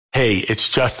Hey, it's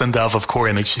Justin Dove of Core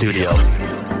Image Studio.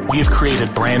 We have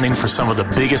created branding for some of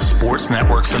the biggest sports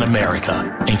networks in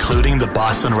America, including the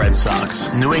Boston Red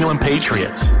Sox, New England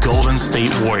Patriots, Golden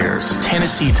State Warriors,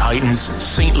 Tennessee Titans,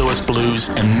 St. Louis Blues,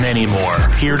 and many more.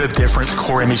 Hear the difference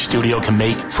Core Image Studio can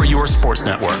make for your sports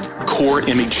network.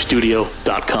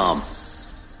 CoreImageStudio.com.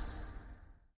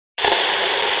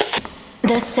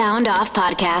 The Sound Off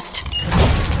Podcast.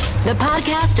 The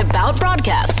podcast about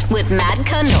broadcast with Matt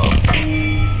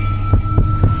Kundle.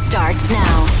 Starts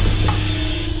now.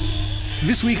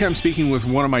 This week I'm speaking with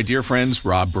one of my dear friends,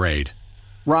 Rob Braide.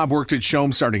 Rob worked at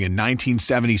CHOM starting in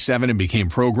 1977 and became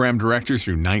program director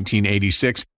through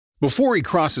 1986 before he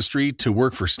crossed the street to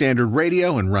work for Standard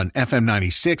Radio and run FM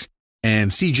 96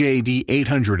 and CJAD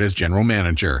 800 as general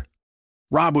manager.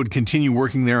 Rob would continue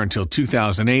working there until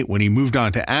 2008 when he moved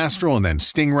on to Astral and then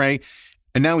Stingray,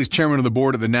 and now he's chairman of the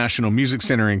board at the National Music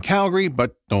Center in Calgary,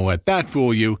 but don't let that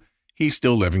fool you, he's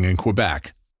still living in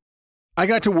Quebec. I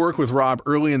got to work with Rob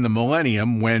early in the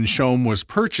millennium when CHOM was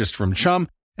purchased from CHOM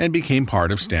and became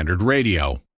part of Standard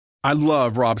Radio. I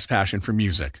love Rob's passion for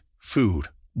music, food,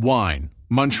 wine,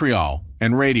 Montreal,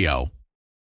 and radio.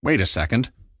 Wait a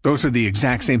second, those are the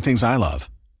exact same things I love.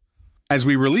 As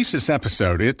we release this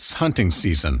episode, it's hunting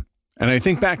season, and I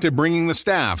think back to bringing the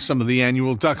staff some of the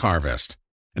annual duck harvest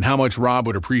and how much Rob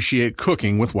would appreciate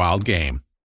cooking with wild game.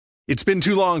 It's been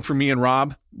too long for me and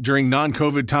Rob. During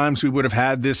non-COVID times, we would have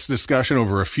had this discussion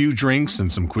over a few drinks and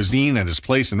some cuisine at his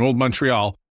place in Old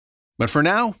Montreal. But for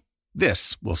now,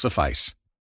 this will suffice.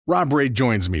 Rob Braide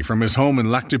joins me from his home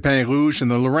in Lac du Pin Rouge in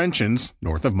the Laurentians,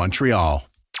 north of Montreal.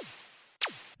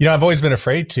 You know, I've always been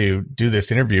afraid to do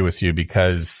this interview with you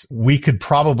because we could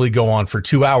probably go on for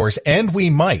 2 hours, and we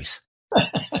might.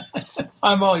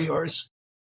 I'm all yours.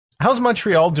 How's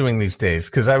Montreal doing these days?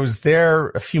 Because I was there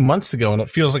a few months ago, and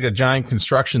it feels like a giant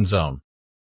construction zone.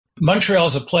 Montreal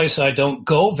is a place I don't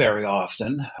go very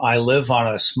often. I live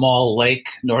on a small lake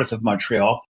north of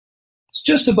Montreal. It's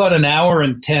just about an hour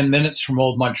and 10 minutes from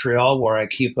Old Montreal, where I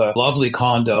keep a lovely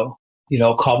condo. You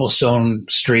know, cobblestone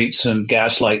streets and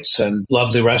gas lights and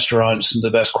lovely restaurants and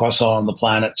the best croissant on the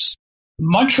planet.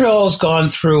 Montreal has gone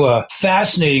through a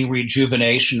fascinating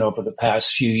rejuvenation over the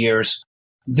past few years.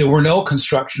 There were no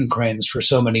construction cranes for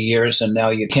so many years, and now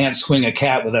you can't swing a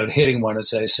cat without hitting one, as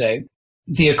they say.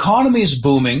 The economy is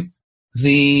booming.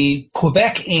 The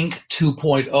Quebec Inc.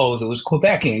 2.0, there was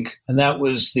Quebec Inc., and that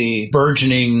was the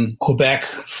burgeoning Quebec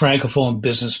Francophone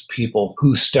business people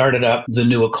who started up the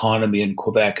new economy in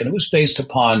Quebec. And it was based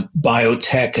upon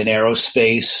biotech and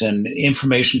aerospace and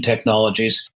information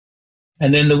technologies.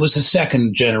 And then there was the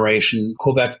second generation,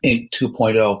 Quebec Inc.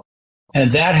 2.0.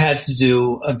 And that had to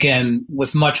do, again,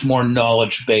 with much more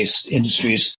knowledge-based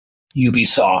industries.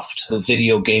 Ubisoft, the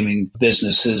video gaming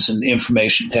businesses and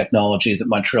information technology that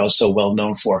Montreal is so well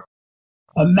known for.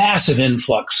 A massive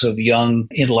influx of young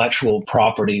intellectual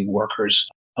property workers.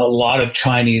 A lot of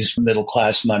Chinese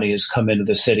middle-class money has come into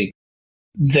the city.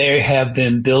 They have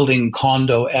been building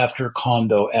condo after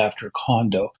condo after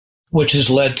condo, which has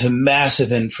led to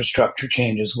massive infrastructure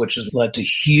changes, which has led to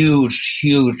huge,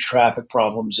 huge traffic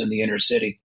problems in the inner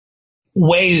city.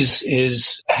 Waze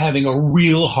is having a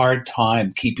real hard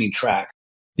time keeping track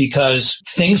because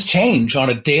things change on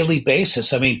a daily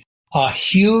basis. I mean, a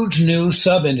huge new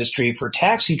sub-industry for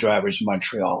taxi drivers in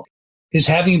Montreal is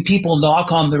having people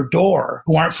knock on their door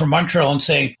who aren't from Montreal and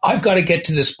saying, I've got to get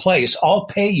to this place. I'll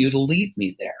pay you to lead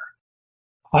me there.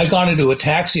 I got into a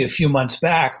taxi a few months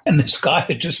back, and this guy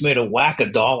had just made a whack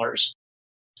of dollars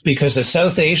because a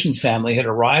South Asian family had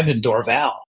arrived in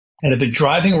Dorval and had been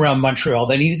driving around Montreal.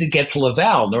 They needed to get to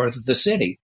Laval, north of the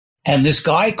city. And this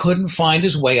guy couldn't find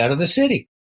his way out of the city.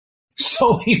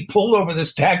 So he pulled over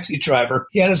this taxi driver.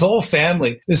 He had his whole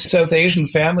family, this South Asian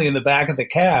family, in the back of the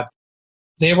cab.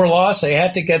 They were lost. They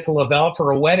had to get to Laval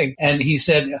for a wedding. And he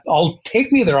said,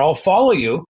 take me there. I'll follow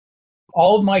you.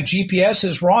 All of my GPS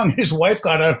is wrong. His wife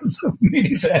got out of the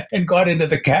minivan and got into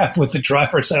the cab with the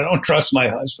driver and said, I don't trust my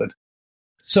husband.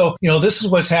 So, you know, this is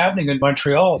what's happening in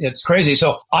Montreal. It's crazy.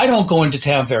 So I don't go into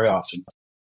town very often.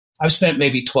 I've spent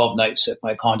maybe 12 nights at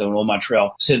my condo in Old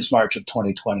Montreal since March of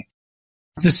 2020.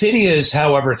 The city is,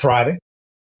 however, thriving.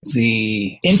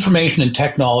 The information and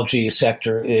technology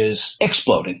sector is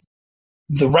exploding.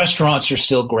 The restaurants are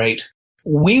still great.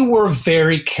 We were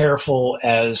very careful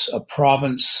as a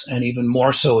province and even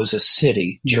more so as a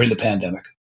city during the pandemic.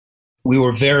 We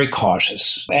were very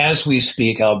cautious. As we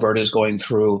speak, Alberta is going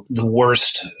through the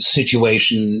worst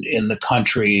situation in the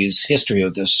country's history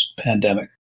of this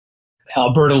pandemic.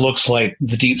 Alberta looks like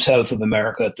the deep south of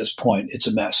America at this point. It's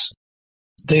a mess.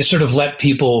 They sort of let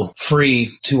people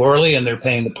free too early, and they're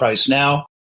paying the price now.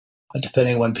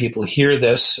 Depending when people hear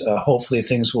this, hopefully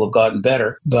things will have gotten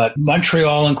better. But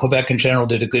Montreal and Quebec in general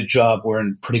did a good job. We're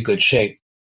in pretty good shape.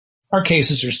 Our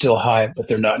cases are still high, but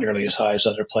they're not nearly as high as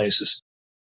other places.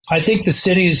 I think the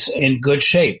city's in good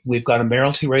shape. We've got a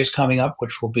mayoralty race coming up,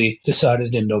 which will be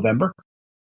decided in November.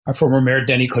 Our former mayor,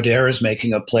 Denis Coderre, is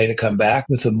making a play to come back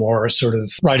with a more sort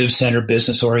of right-of-center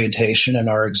business orientation. And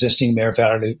our existing mayor,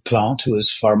 Valérie Plante, who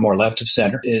is far more left of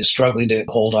center, is struggling to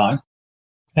hold on.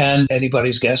 And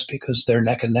anybody's guess because they're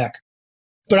neck and neck.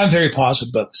 But I'm very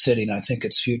positive about the city, and I think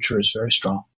its future is very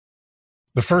strong.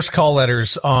 The first call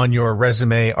letters on your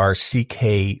resume are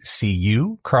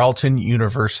CKCU, Carleton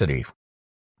University.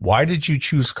 Why did you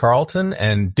choose Carleton,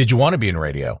 and did you want to be in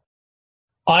radio?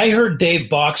 I heard Dave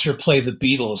Boxer play the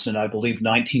Beatles in, I believe,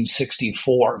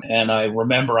 1964. And I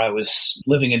remember I was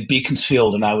living in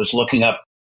Beaconsfield, and I was looking up.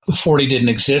 40 didn't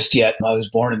exist yet. I was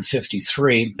born in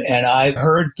 53. And I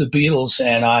heard the Beatles,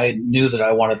 and I knew that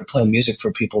I wanted to play music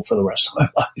for people for the rest of my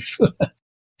life.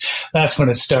 That's when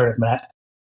it started, Matt.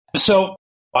 So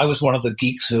I was one of the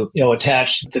geeks who,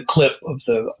 attached the clip of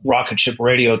the rocket ship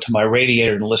radio to my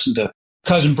radiator and listened to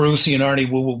Cousin Brucey and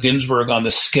Arnie Woo Woo Ginsburg on the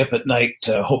skip at night,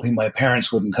 hoping my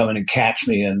parents wouldn't come in and catch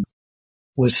me, and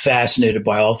was fascinated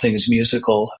by all things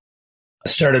musical. I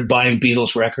started buying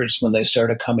Beatles records when they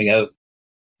started coming out.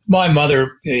 My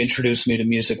mother introduced me to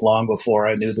music long before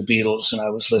I knew the Beatles, and I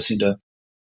was listening to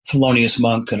Thelonious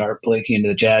Monk and Art Blakey and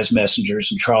the Jazz Messengers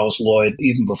and Charles Lloyd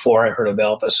even before I heard of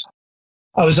Elvis.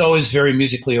 I was always very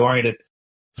musically oriented.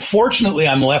 Fortunately,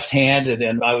 I'm left-handed,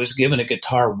 and I was given a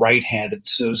guitar right-handed.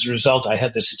 So as a result, I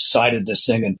had this excitedness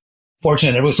singing.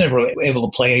 Fortunately, I was never able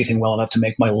to play anything well enough to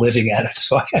make my living at it,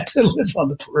 so I had to live on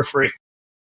the periphery.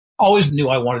 Always knew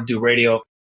I wanted to do radio.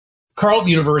 Carleton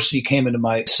University came into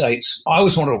my sights. I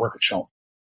always wanted to work at CHOM.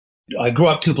 I grew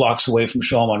up 2 blocks away from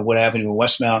CHOM on Wood Avenue in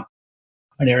Westmount,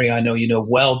 an area I know you know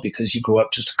well because you grew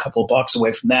up just a couple of blocks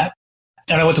away from that.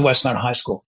 And I went to Westmount High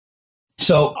School.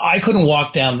 So I couldn't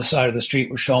walk down the side of the street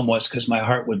where CHOM was because my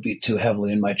heart would beat too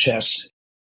heavily in my chest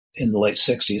in the late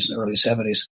 60s and early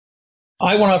 70s.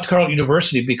 I went off to Carleton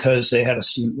University because they had a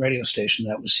student radio station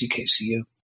that was CKCU.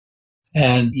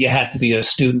 And you had to be a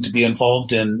student to be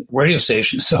involved in radio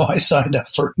stations. So I signed up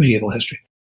for medieval history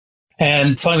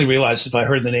and finally realized if I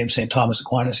heard the name St. Thomas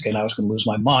Aquinas again, I was going to lose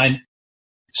my mind.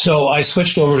 So I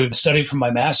switched over to study for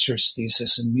my master's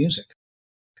thesis in music.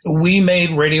 We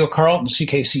made Radio Carleton,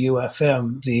 CKCU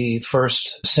FM, the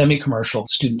first semi-commercial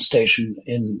student station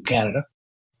in Canada,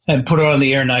 and put it on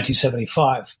the air in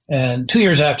 1975. And 2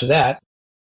 years after that,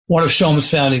 one of CHOM's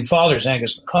founding fathers,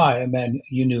 Angus Mackay, a man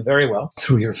you knew very well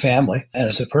through your family and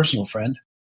as a personal friend,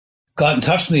 got in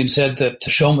touch with me and said that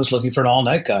CHOM was looking for an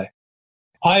all-night guy.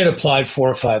 I had applied 4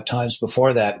 or 5 times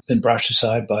before that, been brushed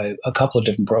aside by a couple of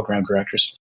different program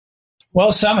directors.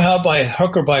 Well, somehow by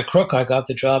hook or by crook, I got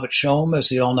the job at CHOM as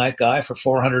the all-night guy for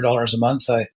 $400 a month.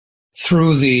 I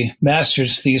threw the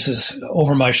master's thesis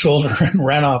over my shoulder and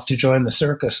ran off to join the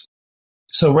circus.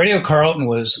 So Radio Carleton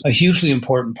was a hugely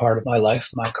important part of my life,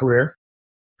 my career,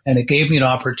 and it gave me an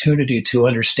opportunity to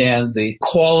understand the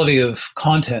quality of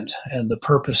content and the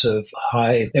purpose of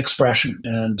high expression,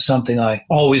 and something I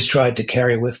always tried to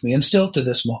carry with me and still to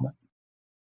this moment.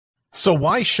 So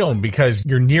why CHOM? Because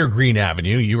you're near Green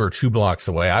Avenue. You were 2 blocks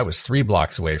away. I was 3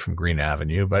 blocks away from Green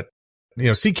Avenue, but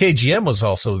CKGM was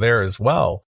also there as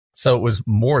well. So it was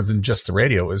more than just the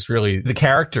radio. It was really the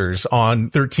characters on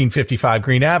 1355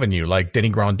 Green Avenue, like Denny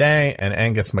Grandin and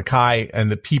Angus Mackay,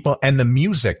 and the people and the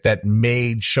music that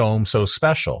made CHOM so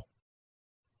special.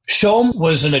 CHOM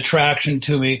was an attraction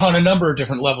to me on a number of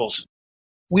different levels.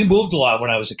 We moved a lot when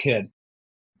I was a kid,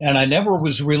 and I never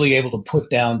was really able to put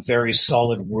down very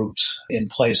solid roots in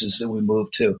places that we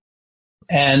moved to.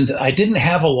 And I didn't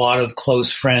have a lot of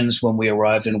close friends when we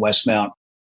arrived in Westmount.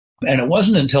 And it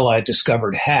wasn't until I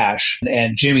discovered hash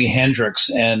and Jimi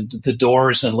Hendrix and the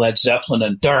Doors and Led Zeppelin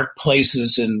and dark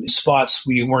places and spots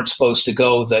where you weren't supposed to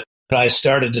go that I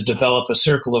started to develop a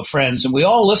circle of friends. And we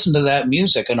all listened to that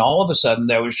music. And all of a sudden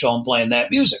there was CHOM playing that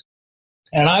music.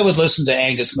 And I would listen to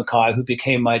Angus Mackay, who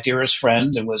became my dearest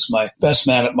friend and was my best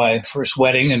man at my first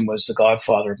wedding and was the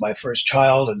godfather of my first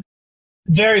child. And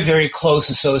very, very close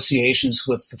associations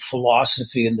with the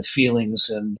philosophy and the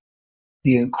feelings and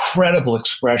the incredible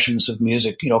expressions of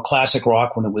music, classic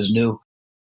rock when it was new.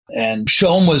 And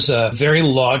CHOM was a very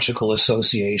logical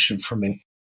association for me.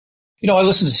 I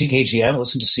listened to CKGM, I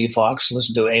listened to CFOX,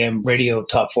 listened to AM radio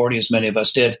top 40, as many of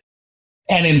us did.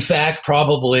 And in fact,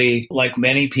 probably like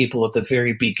many people at the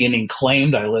very beginning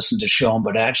claimed I listened to CHOM,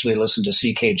 but actually listened to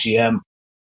CKGM.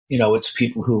 It's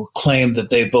people who claim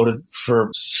that they voted for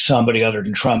somebody other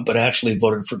than Trump, but actually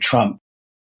voted for Trump.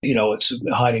 it's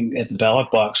hiding in the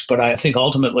ballot box. But I think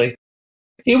ultimately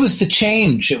it was the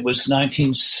change. It was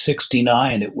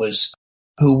 1969. It was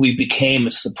who we became.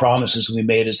 It's the promises we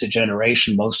made as a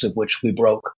generation, most of which we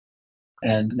broke.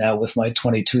 And now with my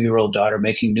 22-year-old daughter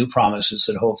making new promises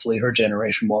that hopefully her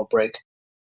generation won't break.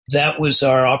 That was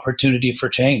our opportunity for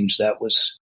change. That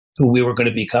was who we were going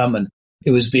to become. And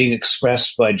it was being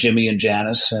expressed by Jimmy and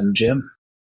Janice and Jim.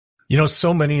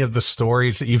 So many of the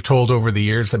stories that you've told over the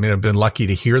years, I've been lucky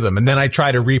to hear them. And then I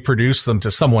try to reproduce them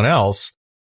to someone else.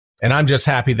 And I'm just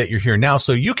happy that you're here now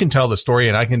so you can tell the story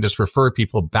and I can just refer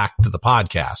people back to the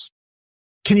podcast.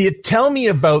 Can you tell me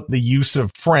about the use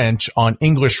of French on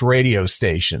English radio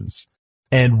stations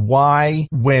and why,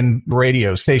 when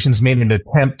radio stations made an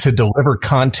attempt to deliver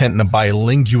content in a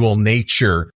bilingual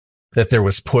nature, that there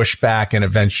was pushback and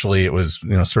eventually it was,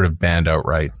 sort of banned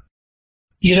outright?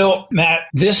 Matt,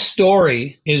 this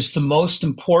story is the most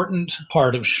important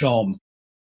part of CHOM.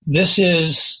 This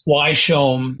is why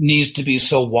CHOM needs to be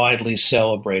so widely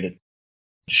celebrated.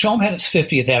 CHOM had its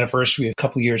 50th anniversary a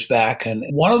couple years back, and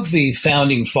one of the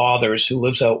founding fathers who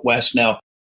lives out west now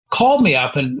called me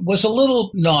up and was a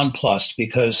little nonplussed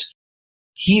because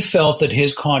he felt that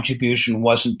his contribution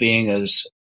wasn't being as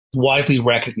widely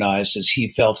recognized as he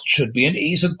felt it should be. And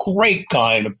he's a great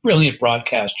guy and a brilliant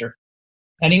broadcaster.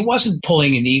 And he wasn't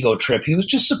pulling an ego trip. He was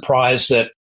just surprised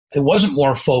that there wasn't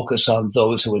more focus on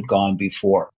those who had gone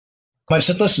before. I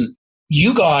said, listen,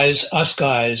 you guys, us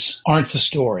guys, aren't the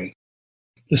story.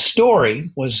 The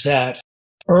story was that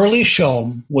early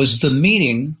CHOM was the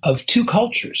meeting of two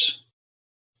cultures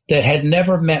that had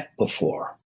never met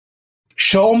before.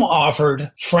 CHOM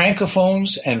offered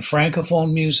Francophones and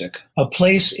Francophone music a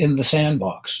place in the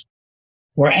sandbox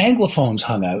where Anglophones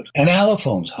hung out and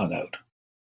Allophones hung out.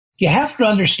 You have to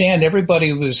understand,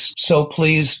 everybody was so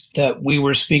pleased that we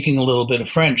were speaking a little bit of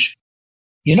French.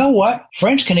 You know what?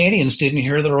 French Canadians didn't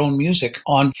hear their own music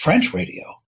on French radio.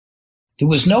 There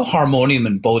was no harmonium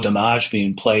and beau dommage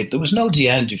being played. There was no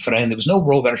Diane Dufresne. There was no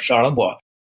Robert Charlebois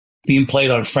being played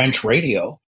on French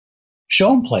radio.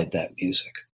 CHOM played that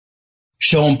music.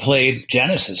 CHOM played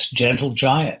Genesis, Gentle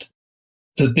Giant,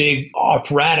 the big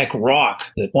operatic rock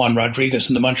that Juan Rodriguez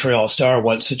and the Montreal Star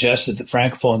once suggested that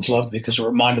Francophones loved because it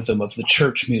reminded them of the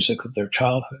church music of their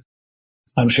childhood.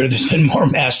 I'm sure there's been more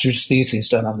master's theses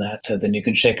done on that than you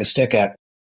can shake a stick at.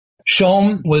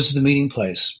 CHOM was the meeting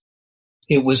place.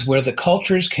 It was where the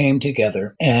cultures came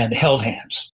together and held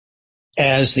hands.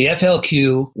 As the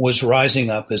FLQ was rising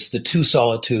up, as the two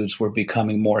solitudes were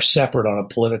becoming more separate on a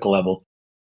political level,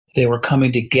 they were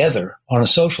coming together on a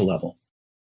social level.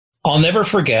 I'll never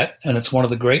forget, and it's one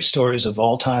of the great stories of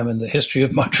all time in the history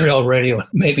of Montreal radio,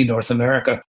 maybe North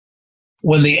America,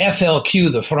 when the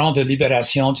FLQ, the Front de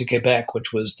Libération du Québec,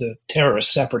 which was the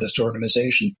terrorist separatist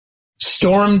organization,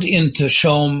 stormed into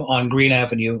CHOM on Green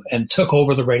Avenue and took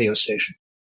over the radio station.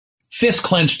 Fists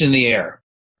clenched in the air,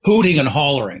 hooting and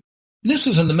hollering. And this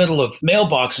was in the middle of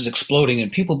mailboxes exploding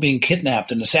and people being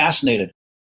kidnapped and assassinated.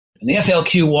 And the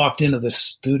FLQ walked into the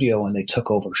studio and they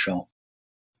took over CHOM.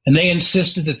 And they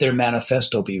insisted that their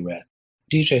manifesto be read.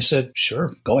 DJ said,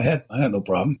 sure, go ahead. I have no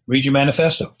problem. Read your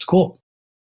manifesto. It's cool.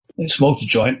 They smoked a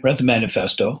joint, read the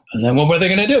manifesto, and then what were they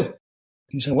going to do?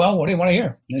 He said, well, what do you want to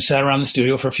hear? And they sat around the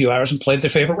studio for a few hours and played their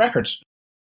favorite records.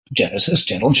 Genesis,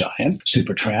 Gentle Giant,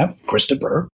 Supertramp, Krista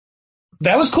Burr.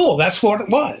 That was cool. That's what it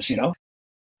was,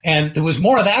 And there was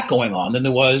more of that going on than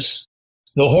there was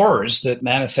the horrors that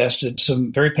manifested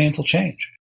some very painful change.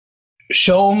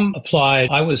 CHOM applied.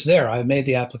 I was there. I made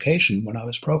the application when I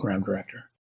was program director.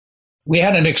 We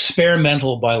had an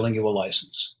experimental bilingual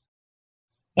license.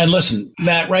 And listen,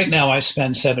 Matt, right now I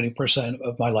spend 70%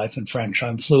 of my life in French.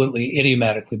 I'm fluently,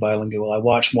 idiomatically bilingual. I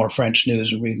watch more French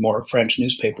news and read more French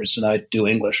newspapers than I do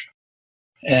English.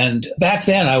 And back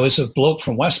then I was a bloke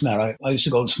from Westmount. I used to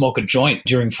go and smoke a joint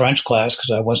during French class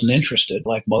because I wasn't interested,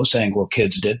 like most Anglo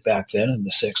kids did back then in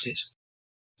the 60s.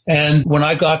 And when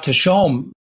I got to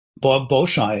CHOM, Bob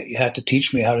Beauchamp had to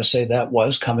teach me how to say that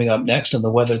was coming up next and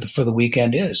the weather for the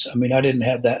weekend is. I mean, I didn't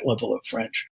have that level of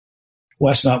French.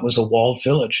 Westmount was a walled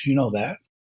village. You know that.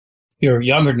 You're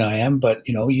younger than I am, but,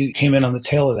 you came in on the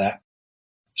tail of that.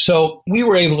 So we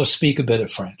were able to speak a bit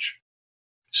of French.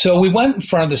 So we went in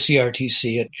front of the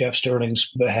CRTC at Jeff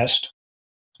Sterling's behest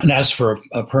and asked for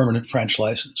a permanent French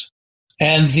license.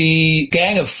 And the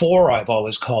gang of four, I've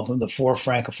always called them, the four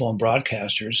Francophone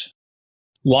broadcasters,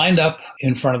 lined up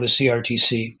in front of the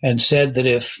CRTC and said that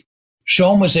if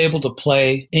CHOM was able to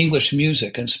play English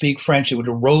music and speak French, it would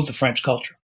erode the French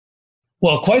culture.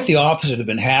 Well, quite the opposite had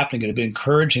been happening. It had been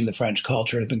encouraging the French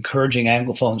culture. It had been encouraging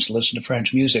Anglophones to listen to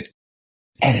French music.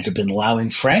 And it had been allowing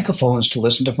Francophones to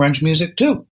listen to French music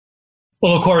too.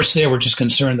 Well, of course, they were just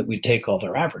concerned that we'd take all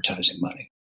their advertising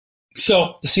money.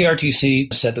 So the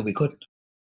CRTC said that we couldn't.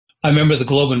 I remember the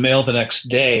Globe and Mail the next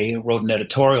day wrote an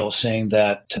editorial saying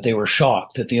that they were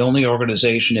shocked that the only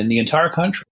organization in the entire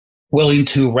country willing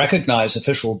to recognize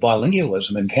official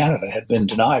bilingualism in Canada had been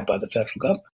denied by the federal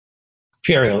government.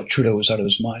 Pierre Trudeau was out of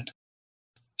his mind.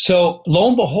 So lo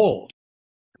and behold,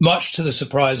 much to the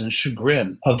surprise and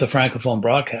chagrin of the Francophone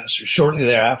broadcasters, shortly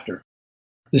thereafter,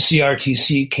 the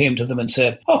CRTC came to them and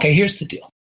said, okay, here's the deal.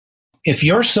 If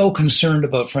you're so concerned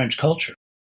about French culture,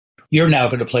 you're now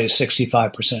going to play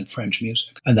 65% French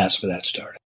music. And that's where that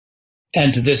started.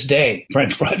 And to this day,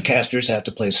 French broadcasters have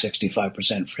to play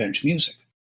 65% French music.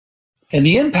 And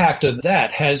the impact of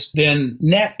that has been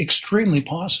net extremely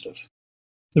positive.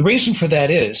 The reason for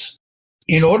that is,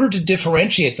 in order to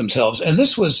differentiate themselves, and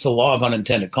this was the law of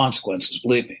unintended consequences,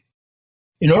 believe me,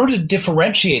 in order to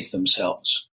differentiate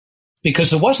themselves, because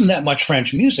there wasn't that much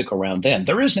French music around then.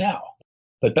 There is now,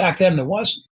 but back then there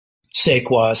wasn't. CJAD,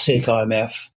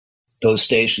 CKMF, those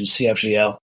stations,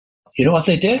 CFGL. You know what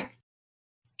they did?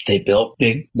 They built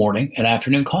big morning and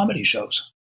afternoon comedy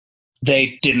shows.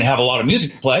 They didn't have a lot of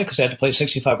music to play because they had to play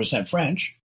 65%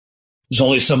 French. There's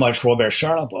only so much Robert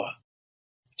Charlebois.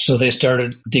 So they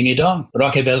started Ding Dong,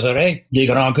 Rock et Belles Oreilles, Les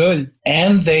Grands Gueules,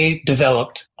 and they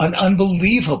developed an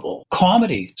unbelievable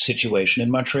comedy situation in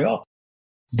Montreal.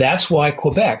 That's why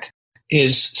Quebec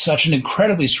is such an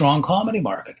incredibly strong comedy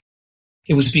market.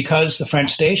 It was because the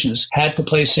French stations had to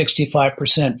play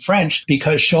 65% French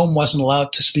because CHOM wasn't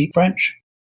allowed to speak French.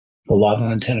 A lot of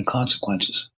unintended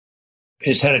consequences.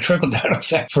 It's had a trickle-down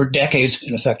effect for decades,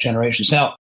 in effect generations.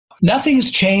 Now, nothing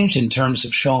has changed in terms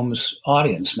of CHOM's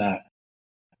audience, Matt.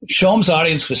 CHOM's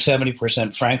audience was 70%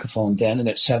 Francophone then, and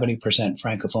it's 70%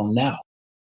 Francophone now.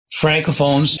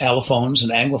 Francophones, allophones,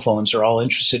 and anglophones are all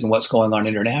interested in what's going on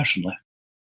internationally.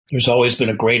 There's always been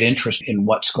a great interest in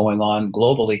what's going on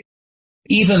globally,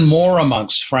 even more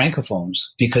amongst Francophones,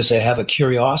 because they have a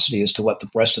curiosity as to what the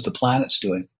rest of the planet's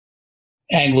doing.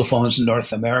 Anglophones in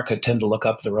North America tend to look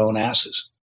up their own asses.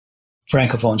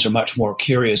 Francophones are much more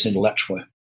curious intellectually.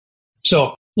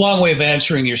 So, long way of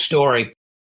answering your story.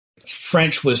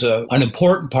 French was an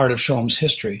important part of CHOM's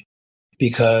history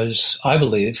because I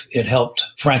believe it helped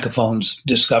Francophones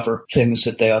discover things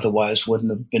that they otherwise wouldn't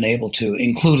have been able to,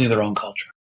 including their own culture.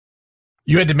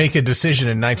 You had to make a decision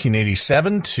in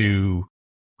 1987 to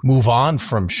move on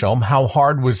from CHOM. How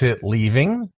hard was it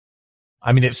leaving?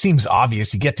 I mean, it seems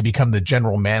obvious. You get to become the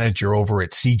general manager over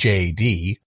at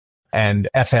CJAD and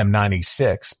FM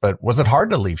 96, but was it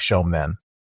hard to leave CHOM then?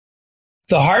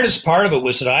 The hardest part of it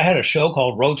was that I had a show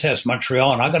called Road Test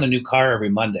Montreal, and I got a new car every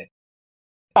Monday.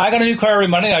 I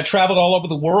traveled all over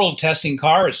the world testing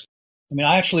cars. I mean,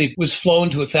 I actually was flown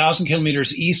to 1,000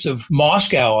 kilometers east of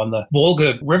Moscow on the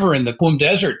Volga River in the Qum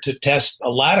Desert to test a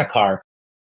Lada car.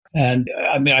 And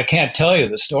I mean, I can't tell you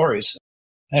the stories.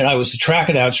 And I was the track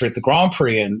announcer at the Grand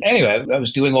Prix. And anyway, I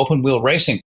was doing open wheel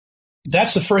racing.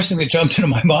 That's the first thing that jumped into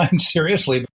my mind,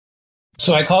 seriously.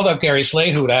 So I called up Gary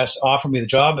Slade, who had offered me the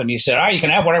job, and he said, you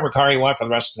can have whatever car you want for the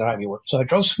rest of the time you work. So I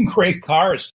drove some great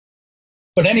cars.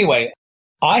 But anyway,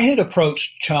 I had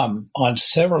approached CHOM on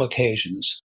several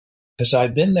occasions because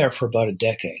I'd been there for about a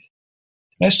decade.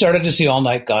 And I started as the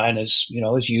all-night guy, and as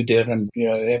you did, and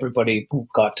everybody who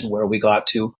got to where we got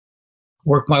to,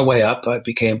 worked my way up. I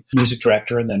became music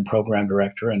director and then program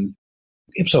director and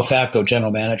ipso facto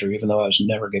general manager, even though I was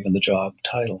never given the job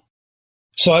title.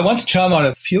 So I went to CHOM on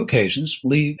a few occasions.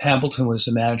 Lee Hambleton was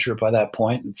the manager by that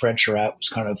point, and Fred Surratt was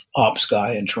kind of ops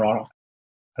guy in Toronto.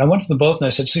 And I went to them both and I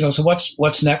said, so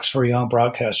what's next for a young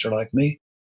broadcaster like me?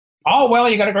 Oh, well,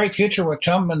 you got a great future with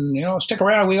CHOM and, stick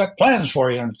around. We got plans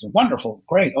for you. And it's wonderful.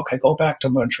 Great. Okay, go back to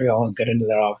Montreal and get into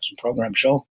that office and program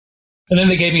show. And then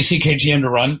they gave me CKGM to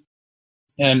run.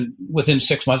 And within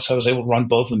 6 months, I was able to run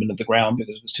both of them into the ground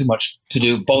because it was too much to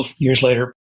do. Both years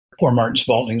later, poor Martin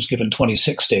Spalding was given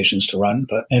 26 stations to run.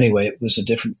 But anyway, it was a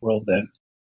different world then.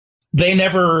 They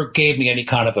never gave me any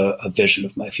kind of a vision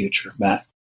of my future, Matt.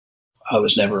 I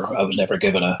was never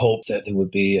given a hope that there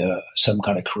would be some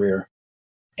kind of career.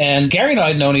 And Gary and I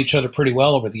had known each other pretty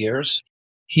well over the years.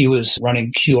 He was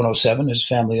running Q107. His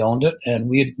family owned it. And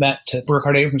we had met at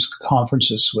Burkhart Abrams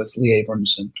conferences with Lee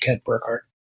Abrams and Kent Burkhart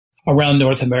around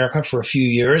North America for a few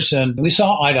years. And we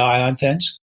saw eye to eye on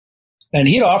things. And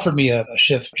he'd offered me a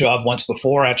shift job once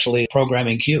before, actually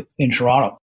programming Q in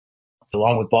Toronto,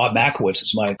 along with Bob Makowitz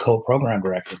as my co-program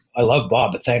director. I love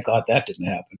Bob, but thank God that didn't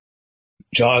happen.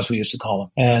 Jaws, we used to call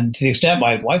him. And to the extent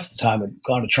my wife at the time had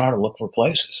gone to Toronto to look for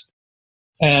places.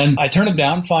 And I turned him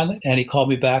down finally, and he called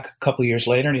me back a couple of years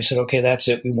later, and he said, okay, that's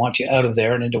it. We want you out of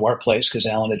there and into our place, because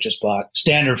Alan had just bought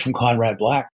Standard from Conrad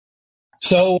Black.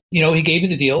 So, he gave me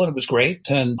the deal and it was great.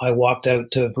 And I walked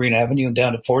out to Green Avenue and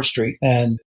down to 4th Street.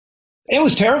 And it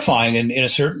was terrifying in a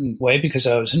certain way because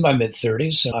I was in my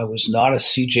mid-30s. And I was not a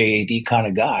CJAD kind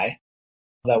of guy.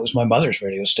 That was my mother's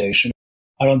radio station.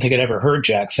 I don't think I'd ever heard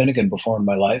Jack Finnegan before in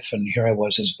my life. And here I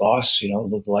was his boss,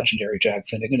 the legendary Jack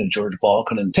Finnegan and George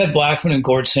Balkan and Ted Blackman and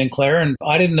Gord Sinclair. And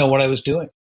I didn't know what I was doing.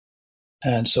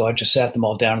 And so I just sat them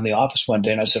all down in the office one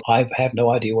day and I said, I have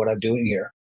no idea what I'm doing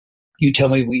here. You tell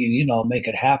me, I'll make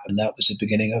it happen. That was the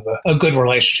beginning of a good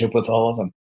relationship with all of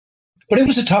them. But it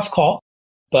was a tough call,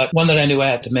 but one that I knew I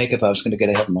had to make if I was going to get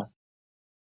ahead of mine.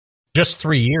 Just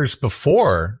 3 years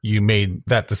before you made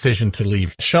that decision to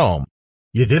leave CHOM,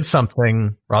 you did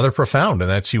something rather profound,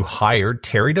 and that's you hired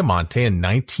Terry DeMonte in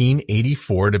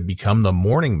 1984 to become the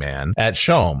morning man at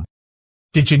CHOM.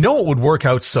 Did you know it would work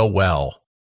out so well?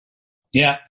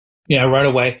 Yeah, right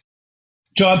away.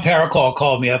 John Paracol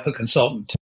called me up, a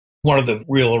consultant. One of the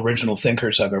real original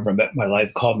thinkers I've ever met in my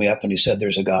life called me up and he said,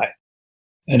 there's a guy.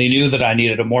 And he knew that I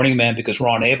needed a morning man because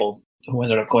Ron Abel, who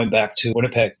ended up going back to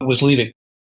Winnipeg, was leaving.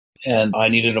 And I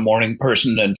needed a morning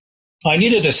person and I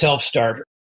needed a self-starter.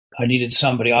 I needed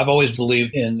somebody. I've always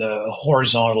believed in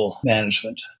horizontal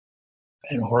management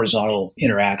and horizontal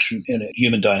interaction in a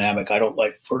human dynamic. I don't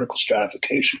like vertical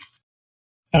stratification.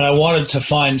 And I wanted to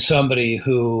find somebody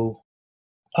who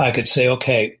I could say,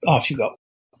 okay, off you go.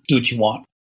 Do what you want.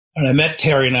 And I met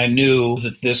Terry and I knew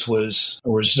that this was a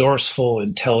resourceful,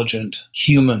 intelligent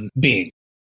human being.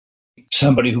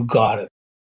 Somebody who got it,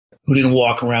 who didn't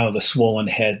walk around with a swollen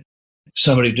head.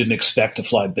 Somebody who didn't expect to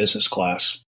fly business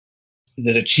class.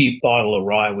 That a cheap bottle of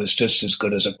rye was just as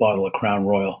good as a bottle of Crown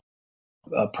Royal.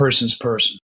 A person's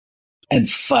person. And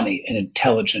funny and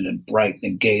intelligent and bright and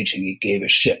engaging. He gave a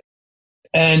shit.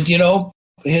 And,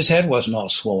 his head wasn't all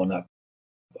swollen up.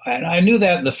 And I knew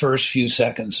that in the first few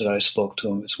seconds that I spoke to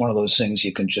him. It's one of those things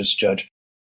you can just judge.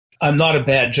 I'm not a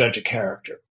bad judge of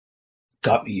character.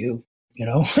 Got me you.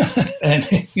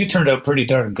 And you turned out pretty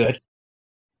darn good.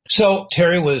 So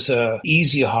Terry was an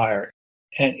easy hire.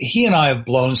 And he and I have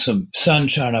blown some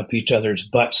sunshine up each other's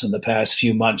butts in the past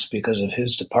few months because of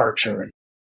his departure and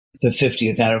the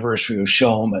 50th anniversary of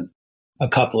CHOM and a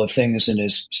couple of things in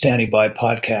his Standing By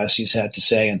podcast he's had to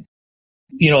say. And,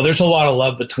 there's a lot of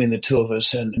love between the two of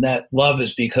us. And that love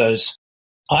is because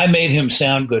I made him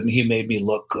sound good and he made me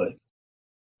look good.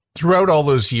 Throughout all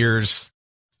those years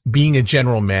being a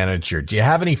general manager, do you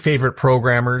have any favorite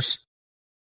programmers?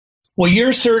 Well,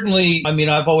 you're certainly,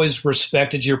 I've always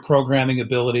respected your programming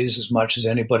abilities as much as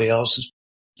anybody else's.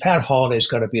 Pat Holliday's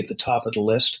got to be at the top of the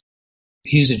list.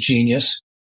 He's a genius.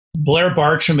 Blair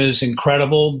Bartram is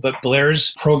incredible, but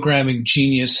Blair's programming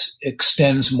genius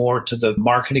extends more to the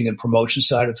marketing and promotion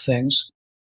side of things.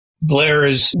 Blair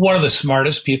is one of the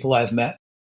smartest people I've met.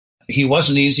 He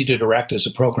wasn't easy to direct as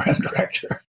a program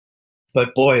director,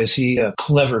 but boy, is he a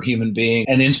clever human being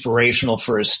and inspirational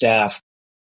for his staff.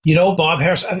 Bob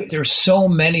Harris, there's so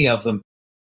many of them.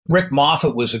 Rick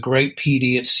Moffat was a great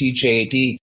PD at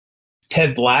CJAD.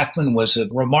 Ted Blackman was a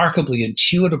remarkably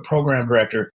intuitive program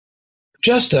director,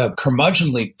 just a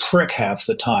curmudgeonly prick half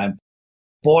the time.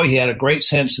 Boy, he had a great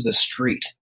sense of the street.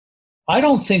 I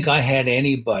don't think I had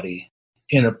anybody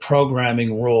in a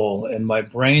programming role, and my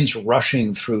brain's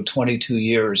rushing through 22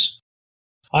 years.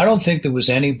 I don't think there was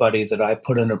anybody that I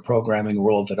put in a programming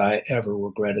role that I ever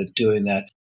regretted doing that.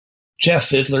 Jeff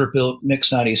Vidler built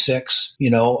Mix 96,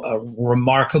 a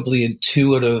remarkably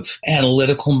intuitive,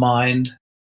 analytical mind.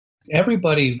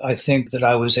 Everybody, I think, that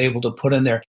I was able to put in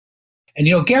there. And,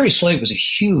 Gary Slade was a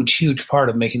huge, huge part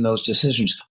of making those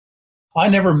decisions. I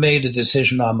never made a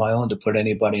decision on my own to put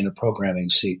anybody in a programming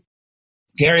seat.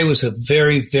 Gary was a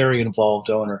very, very involved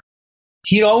owner.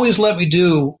 He'd always let me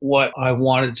do what I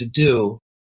wanted to do,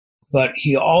 but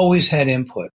he always had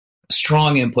input,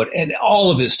 strong input, and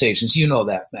all of his stations. You know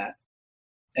that, Matt.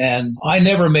 And I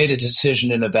never made a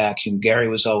decision in a vacuum. Gary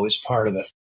was always part of it.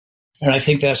 And I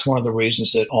think that's one of the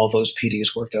reasons that all those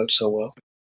PDs worked out so well.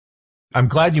 I'm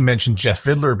glad you mentioned Jeff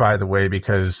Vidler, by the way,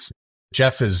 because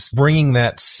Jeff is bringing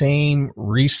that same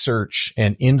research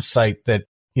and insight that,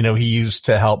 he used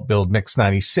to help build Mix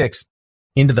 96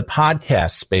 into the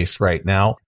podcast space right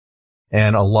now.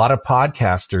 And a lot of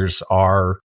podcasters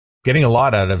are getting a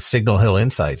lot out of Signal Hill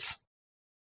Insights.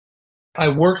 I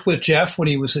worked with Jeff when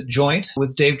he was at Joint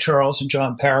with Dave Charles and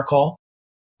John Paracol.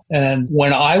 And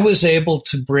when I was able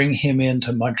to bring him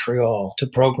into Montreal to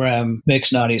program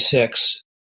Mix 96,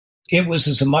 it was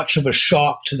as much of a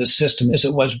shock to the system as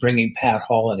it was bringing Pat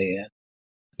Holliday in.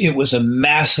 It was a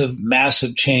massive,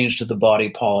 massive change to the body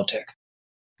politic.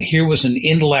 Here was an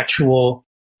intellectual,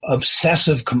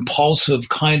 obsessive, compulsive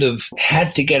kind of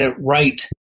had to get it right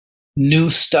knew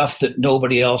stuff that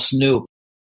nobody else knew.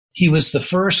 He was the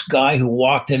first guy who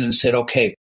walked in and said,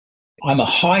 okay, I'm a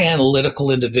high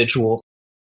analytical individual.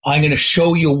 I'm going to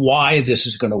show you why this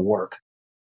is going to work.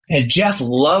 And Jeff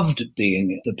loved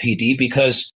being the PD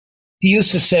because he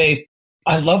used to say,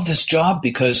 I love this job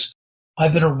because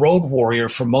I've been a road warrior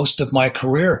for most of my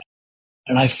career.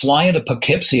 And I fly into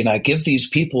Poughkeepsie and I give these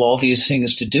people all these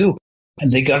things to do.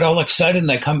 And they got all excited and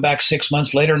they come back 6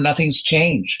 months later and nothing's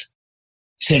changed.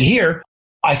 He said, here,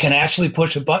 I can actually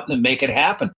push a button and make it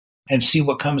happen and see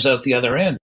what comes out the other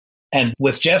end. And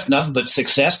with Jeff, nothing but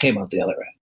success came out the other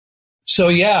end. So,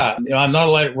 yeah, I'm not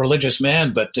a religious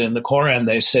man, but in the Koran,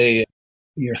 they say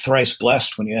you're thrice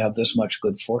blessed when you have this much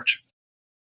good fortune.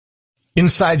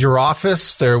 Inside your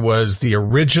office, there was the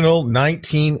original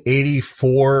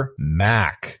 1984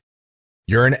 Mac.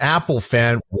 You're an Apple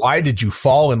fan. Why did you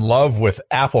fall in love with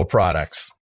Apple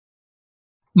products?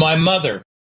 My mother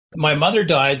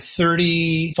died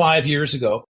 35 years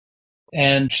ago,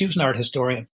 and she was an art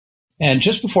historian. And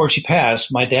just before she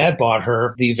passed, my dad bought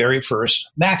her the very first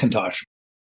Macintosh.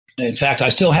 In fact, I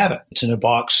still have it. It's in a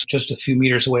box just a few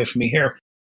meters away from me here.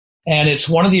 And it's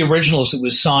one of the originals that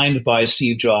was signed by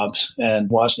Steve Jobs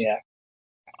and Wozniak.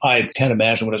 I can't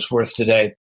imagine what it's worth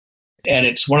today. And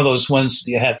it's one of those ones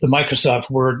you had the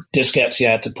Microsoft Word diskettes you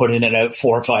had to put in and out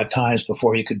 4 or 5 times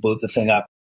before you could boot the thing up.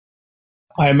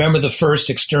 I remember the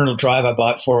first external drive I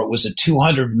bought for it was a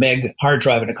 200 meg hard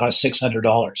drive, and it cost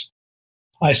 $600.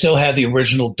 I still have the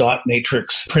original dot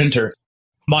matrix printer.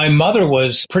 My mother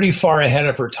was pretty far ahead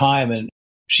of her time, and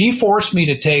she forced me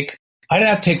to I didn't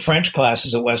have to take French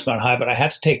classes at Westmount High, but I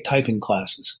had to take typing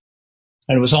classes.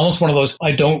 And it was almost one of those,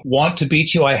 I don't want to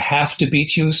beat you, I have to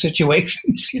beat you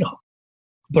situations,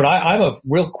 But I'm a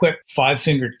real quick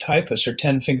 5-finger typist or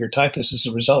 10-finger typist as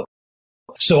a result.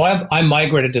 So I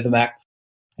migrated to the Mac.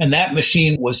 And that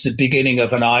machine was the beginning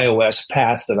of an iOS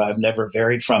path that I've never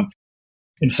varied from.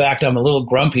 In fact, I'm a little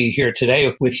grumpy here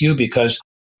today with you because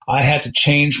I had to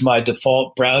change my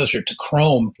default browser to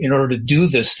Chrome in order to do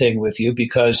this thing with you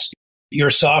because your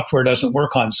software doesn't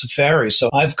work on Safari. So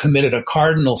I've committed a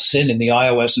cardinal sin in the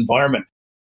iOS environment.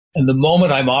 And the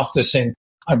moment I'm off this thing,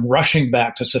 I'm rushing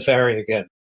back to Safari again.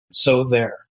 So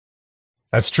there.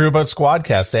 That's true about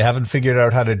Squadcast. They haven't figured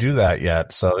out how to do that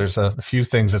yet. So there's a few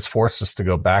things that's forced us to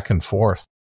go back and forth.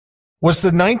 Was the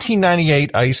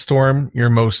 1998 ice storm your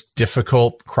most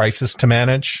difficult crisis to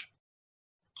manage?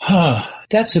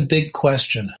 That's a big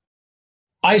question.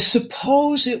 I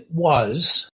suppose it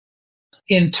was.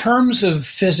 In terms of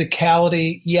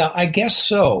physicality, yeah, I guess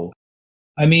so.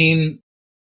 I mean,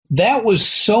 that was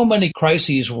so many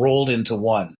crises rolled into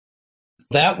one.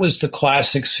 That was the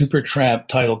classic Supertramp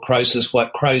title, Crisis,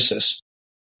 What Crisis?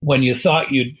 When you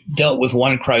thought you'd dealt with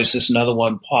one crisis, another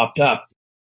one popped up.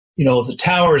 The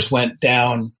towers went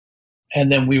down,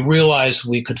 and then we realized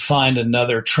we could find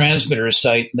another transmitter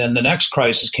site. And then the next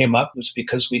crisis came up was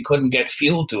because we couldn't get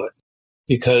fuel to it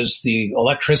because the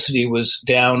electricity was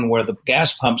down where the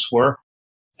gas pumps were.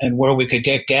 And where we could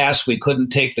get gas, we couldn't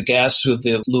take the gas through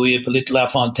the Louis Hippolyte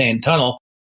Lafontaine tunnel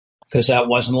because that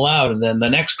wasn't allowed. And then the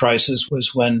next crisis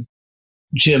was when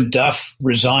Jim Duff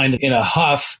resigned in a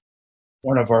huff,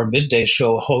 one of our midday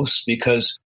show hosts,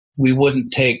 because we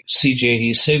wouldn't take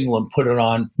CJAD signal and put it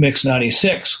on Mix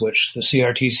 96, which the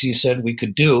CRTC said we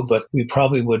could do, but we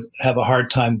probably would have a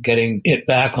hard time getting it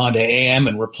back onto AM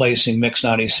and replacing Mix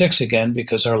 96 again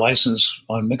because our license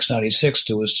on Mix 96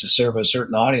 was to serve a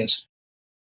certain audience.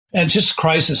 And just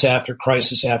crisis after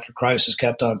crisis after crisis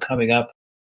kept on coming up.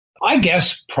 I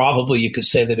guess probably you could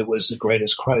say that it was the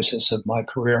greatest crisis of my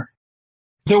career.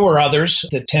 There were others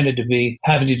that tended to be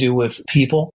having to do with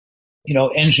people.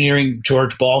 Engineering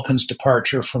George Balkan's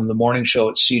departure from the morning show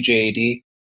at CJAD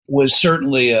was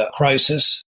certainly a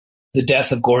crisis. The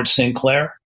death of Gord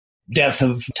Sinclair, death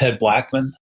of Ted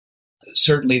Blackman.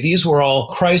 Certainly, these were all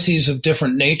crises of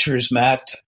different natures,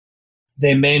 Matt.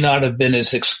 They may not have been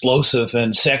as explosive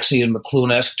and sexy in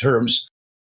McLuhan-esque terms,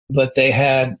 but they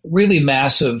had really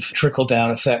massive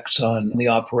trickle-down effects on the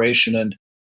operation. And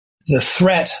the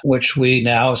threat, which we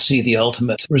now see the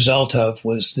ultimate result of,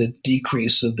 was the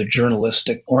decrease of the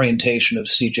journalistic orientation of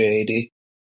CJAD,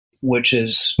 which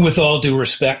is, with all due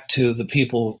respect to the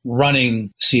people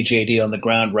running CJAD on the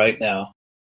ground right now,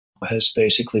 has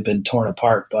basically been torn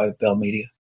apart by Bell Media,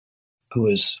 who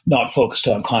is not focused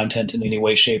on content in any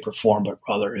way, shape, or form, but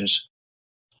rather is,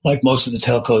 like most of the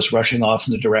telcos, rushing off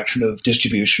in the direction of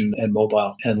distribution and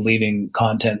mobile and leaving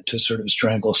content to sort of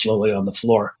strangle slowly on the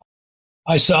floor.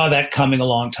 I saw that coming a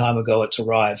long time ago. It's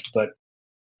arrived. But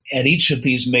at each of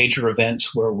these major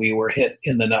events where we were hit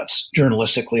in the nuts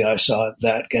journalistically, I saw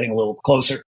that getting a little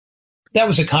closer. That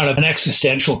was a kind of an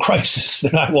existential crisis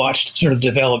that I watched sort of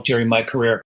develop during my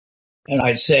career. And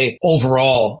I'd say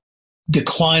overall,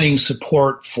 declining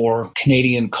support for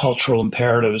Canadian cultural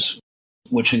imperatives,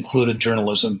 which included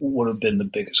journalism, would have been the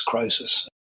biggest crisis.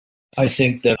 I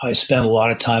think that I spent a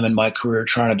lot of time in my career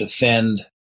trying to defend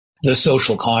the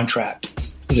social contract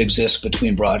that exists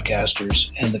between broadcasters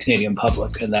and the Canadian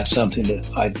public. And that's something that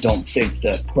I don't think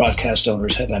that broadcast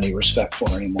owners have any respect for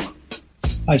anymore.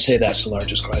 I'd say that's the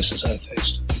largest crisis I've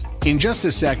faced. In just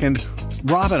a second,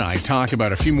 Rob and I talk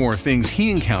about a few more things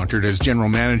he encountered as general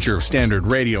manager of Standard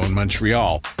Radio in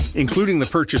Montreal, including the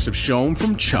purchase of CHOM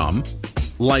from CHOM,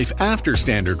 life after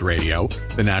Standard Radio,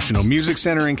 the National Music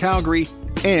Centre in Calgary,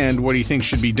 and what he thinks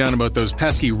should be done about those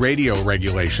pesky radio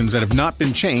regulations that have not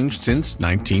been changed since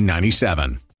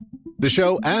 1997. The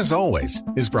show, as always,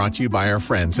 is brought to you by our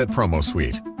friends at Promo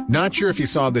Suite. Not sure if you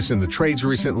saw this in the trades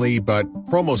recently, but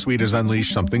Promo Suite has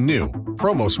unleashed something new.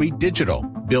 Promo Suite Digital.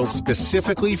 Built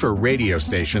specifically for radio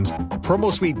stations,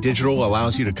 Promo Suite Digital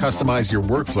allows you to customize your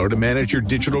workflow to manage your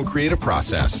digital creative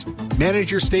process. Manage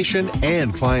your station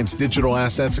and clients' digital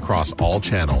assets across all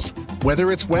channels.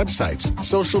 Whether it's websites,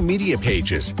 social media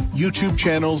pages, YouTube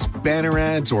channels, banner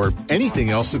ads, or anything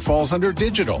else that falls under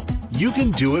digital. You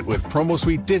can do it with Promo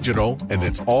Suite Digital, and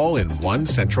it's all in one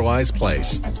centralized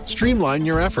place. Streamline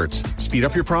your efforts, speed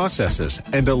up your processes,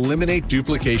 and eliminate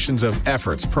duplications of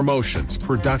efforts, promotions,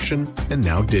 production, and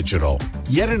now digital.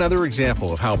 Yet another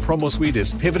example of how Promo Suite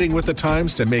is pivoting with the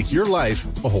times to make your life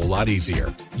a whole lot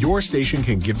easier. Your station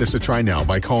can give this a try now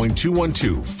by calling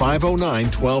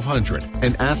 212-509-1200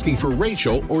 and asking for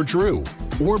Rachel or Drew,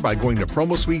 or by going to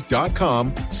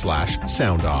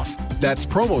promosuite.com/soundoff. That's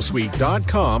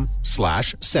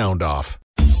promosuite.com/soundoff.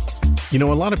 You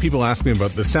know, a lot of people ask me about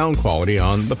the sound quality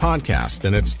on the podcast,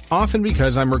 and it's often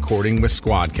because I'm recording with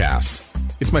Squadcast.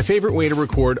 It's my favorite way to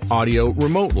record audio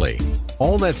remotely.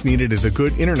 All that's needed is a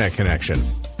good internet connection,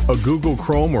 a Google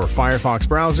Chrome or Firefox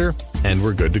browser, and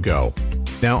we're good to go.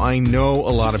 Now, I know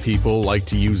a lot of people like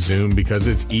to use Zoom because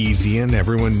it's easy and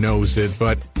everyone knows it,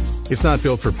 but it's not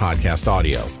built for podcast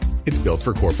audio. It's built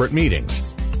for corporate meetings.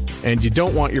 And you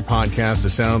don't want your podcast to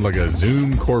sound like a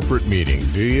Zoom corporate meeting,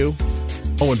 do you?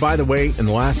 Oh, and by the way, in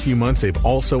the last few months, they've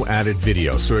also added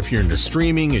video. So if you're into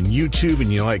streaming and YouTube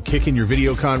and you like kicking your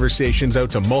video conversations out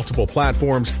to multiple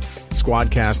platforms,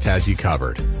 Squadcast has you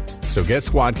covered. So get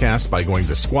Squadcast by going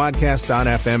to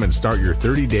squadcast.fm and start your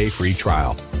 30-day free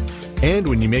trial. And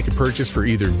when you make a purchase for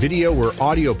either video or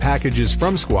audio packages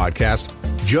from Squadcast,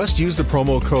 just use the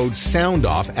promo code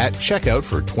SOUNDOFF at checkout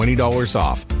for $20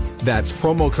 off. That's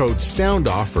promo code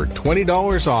SOUNDOFF for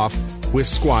 $20 off with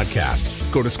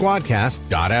Squadcast. Go to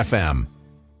squadcast.fm.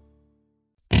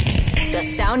 The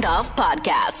Sound Off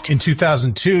Podcast. In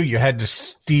 2002, you had to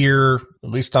steer, at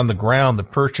least on the ground, the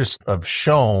purchase of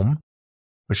CHOM,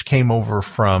 which came over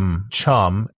from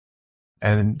CHOM,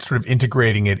 and sort of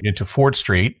integrating it into Fort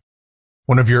Street.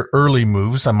 One of your early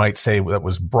moves, I might say, that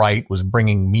was bright, was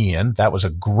bringing me in. That was a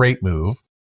great move.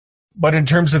 But in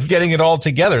terms of getting it all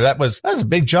together, that was a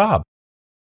big job.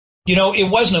 You know, it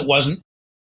wasn't.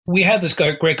 We had this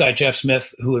great guy, Jeff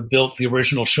Smith, who had built the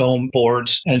original CHOM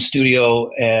boards and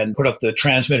studio and put up the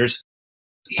transmitters.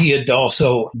 He had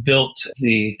also built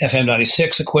the FM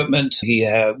 96 equipment. He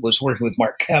was working with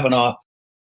Mark Cavanaugh,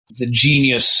 the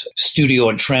genius studio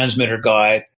and transmitter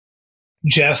guy.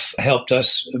 Jeff helped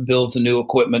us build the new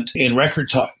equipment in record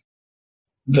time.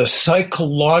 The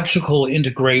psychological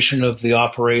integration of the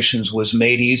operations was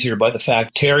made easier by the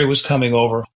fact Terry was coming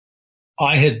over.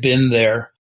 I had been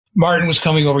there. Martin was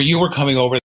coming over. You were coming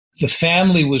over. The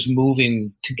family was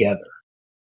moving together.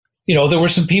 You know, there were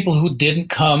some people who didn't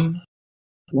come.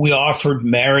 We offered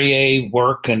Marier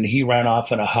work and he ran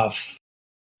off in a huff.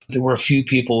 There were a few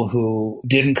people who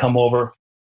didn't come over.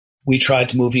 We tried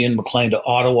to move Ian McLean to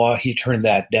Ottawa. He turned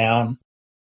that down.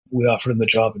 We offered him the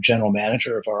job of general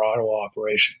manager of our Ottawa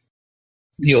operation.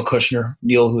 Neil Kushner,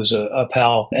 who's a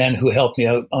pal and who helped me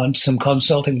out on some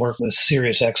consulting work with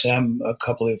Sirius XM a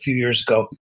few years ago.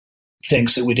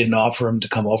 Things that we didn't offer him to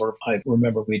come over, I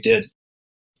remember we did.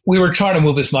 We were trying to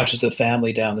move as much of the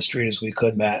family down the street as we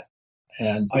could, Matt.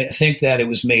 And I think that it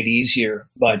was made easier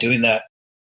by doing that.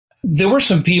 There were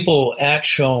some people at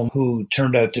CHOM who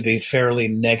turned out to be fairly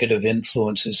negative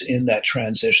influences in that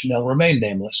transition. They'll remain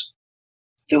nameless.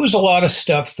 There was a lot of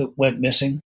stuff that went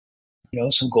missing. You know,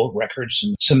 some gold records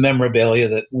and some memorabilia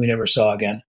that we never saw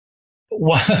again.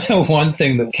 One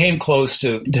thing that came close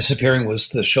to disappearing was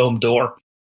the CHOM door,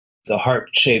 the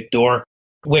heart-shaped door,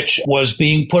 which was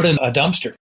being put in a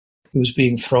dumpster. It was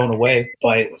being thrown away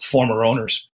by former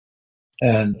owners.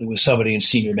 And it was somebody in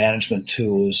senior management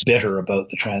who was bitter about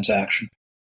the transaction.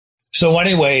 So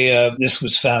anyway, this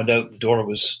was found out, the door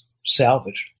was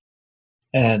salvaged.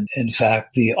 And in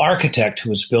fact, the architect who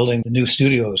was building the new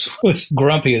studios was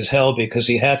grumpy as hell because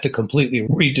he had to completely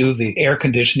redo the air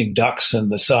conditioning ducts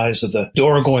and the size of the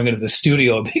door going into the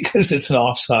studio because it's an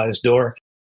off-size door.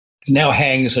 It now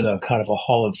hangs in a kind of a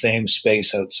Hall of Fame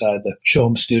space outside the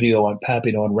CHOM studio on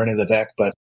Papineau and René-Lévesque.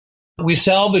 But we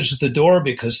salvaged the door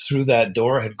because through that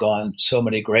door had gone so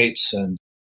many greats and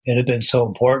it had been so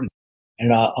important.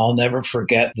 And I'll never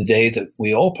forget the day that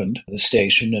we opened the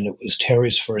station, and it was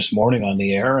Terry's first morning on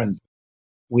the air. And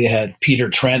we had Peter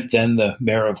Trent, then the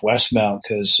mayor of Westmount,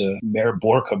 because Mayor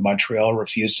Bourque of Montreal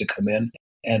refused to come in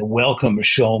and welcome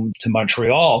CHOM to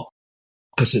Montreal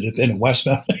because it had been in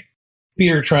Westmount.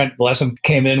 Peter Trent, bless him,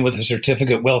 came in with a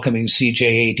certificate welcoming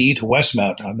CJAD to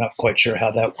Westmount. I'm not quite sure how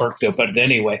that worked out, but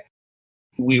anyway,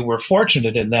 we were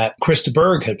fortunate in that Chris de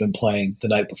Burgh had been playing the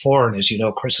night before. And as you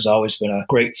know, Chris has always been a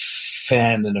great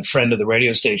fan and a friend of the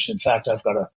radio station. In fact, I've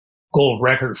got a gold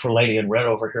record for Lady in Red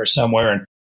over here somewhere.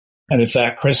 And in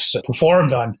fact, Chris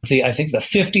performed on the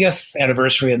 50th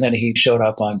anniversary, and then he showed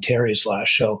up on Terry's last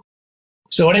show.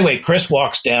 So anyway, Chris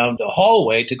walks down the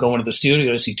hallway to go into the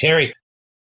studio to see Terry,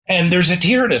 and there's a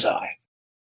tear in his eye.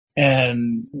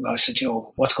 And I said,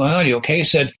 what's going on? Are you okay? He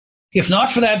said, if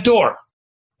not for that door.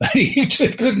 He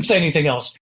couldn't say anything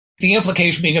else. The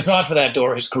implication being, if not for that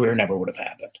door, his career never would have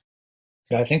happened.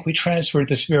 I think we transferred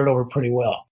the spirit over pretty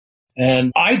well.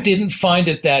 And I didn't find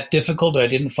it that difficult. I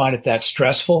didn't find it that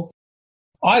stressful.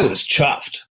 I was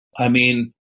chuffed. I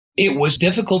mean, it was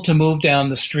difficult to move down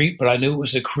the street, but I knew it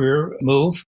was a career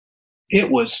move. It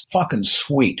was fucking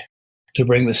sweet to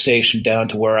bring the station down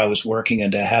to where I was working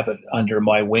and to have it under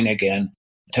my wing again,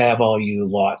 to have all you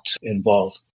lot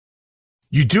involved.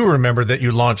 You do remember that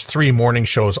you launched 3 morning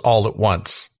shows all at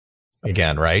once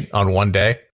again, right? On one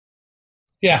day?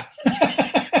 Yeah.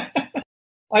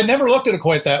 I never looked at it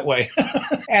quite that way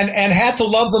and had to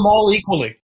love them all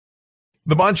equally.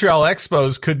 The Montreal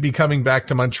Expos could be coming back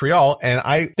to Montreal. And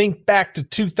I think back to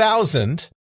 2000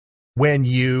 when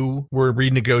you were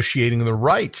renegotiating the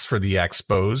rights for the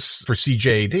Expos for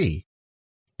CJAD.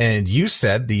 And you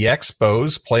said the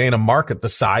Expos playing a market the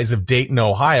size of Dayton,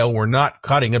 Ohio, were not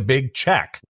cutting a big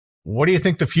check. What do you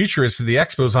think the future is for the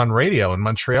Expos on radio in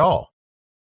Montreal?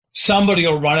 Somebody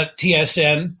will run it.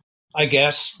 TSN, I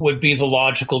guess, would be the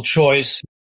logical choice.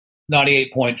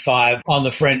 98.5 on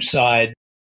the French side.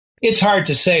 It's hard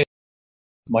to say.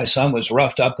 My son was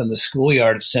roughed up in the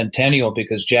schoolyard at Centennial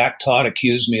because Jack Todd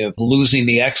accused me of losing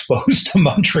the Expos to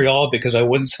Montreal because I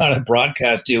wouldn't sign a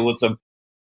broadcast deal with them.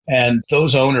 And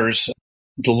those owners,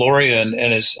 Deloria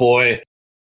and his boy,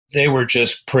 they were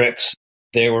just pricks.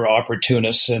 They were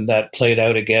opportunists, and that played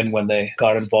out again when they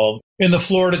got involved in the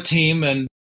Florida team, and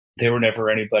they were never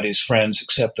anybody's friends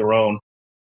except their own.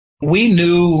 We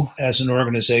knew as an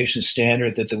organization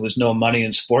standard that there was no money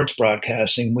in sports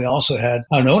broadcasting. We also had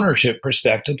an ownership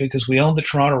perspective because we owned the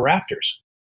Toronto Raptors,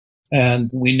 and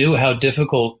we knew how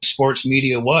difficult sports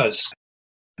media was.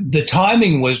 The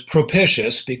timing was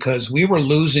propitious because we were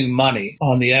losing money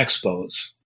on the Expos.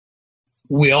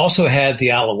 We also had the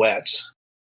Alouettes.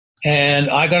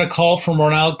 And I got a call from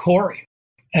Ronald Corey.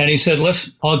 And he said,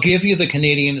 listen, I'll give you the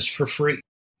Canadians for free.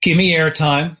 Give me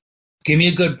airtime. Give me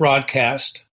a good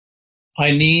broadcast. I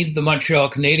need the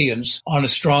Montreal Canadiens on a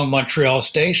strong Montreal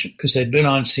station because they'd been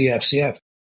on CFCF.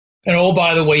 And oh,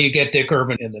 by the way, you get Dick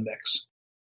Urban in the mix.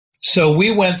 So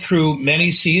we went through many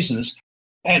seasons.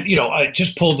 And, I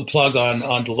just pulled the plug on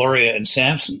Deloria and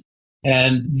Sampson,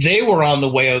 and they were on the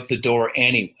way out the door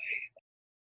anyway.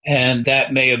 And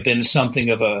that may have been something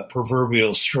of a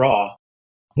proverbial straw,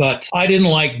 but I didn't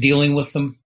like dealing with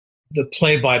them. The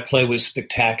play-by-play was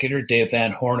spectacular. Dave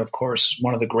Van Horn, of course,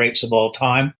 one of the greats of all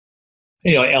time.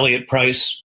 Elliot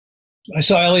Price. I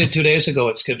saw Elliot 2 days ago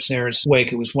at Skip Snare's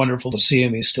wake. It was wonderful to see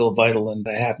him. He's still vital and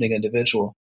a happening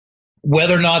individual.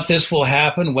 Whether or not this will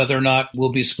happen, whether or not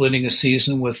we'll be splitting a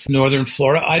season with Northern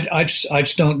Florida, I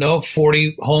just don't know.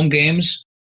 40 home games,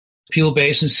 Peel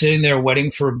Basin sitting there waiting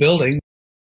for a building.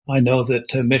 I know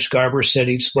that Mitch Garber said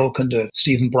he'd spoken to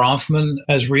Stephen Bronfman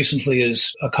as recently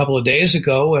as a couple of days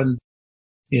ago, and,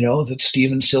 that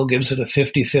Stephen still gives it a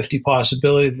 50-50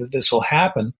 possibility that this will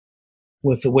happen.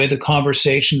 With the way the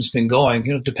conversation's been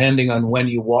going, depending on when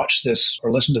you watch this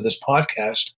or listen to this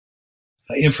podcast,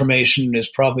 information is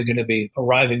probably going to be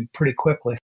arriving pretty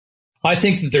quickly. I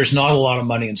think that there's not a lot of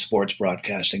money in sports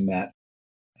broadcasting, Matt.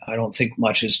 I don't think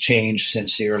much has changed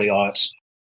since the early aughts.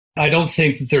 I don't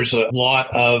think that there's a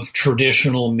lot of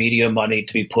traditional media money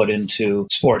to be put into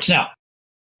sports. Now,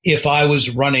 if I was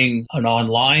running an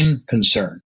online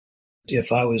concern,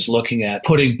 if I was looking at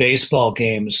putting baseball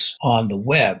games on the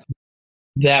web,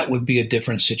 that would be a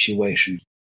different situation.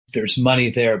 There's money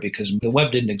there because the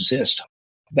web didn't exist.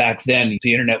 Back then,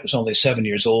 the internet was only 7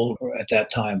 years old at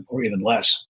that time, or even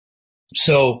less.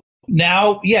 So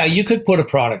now, yeah, you could put a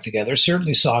product together.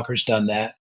 Certainly soccer's done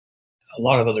that. A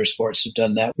lot of other sports have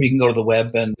done that. We can go to the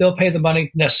web and they'll pay the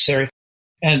money necessary.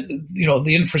 And,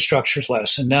 the infrastructure's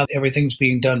less. And now everything's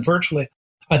being done virtually.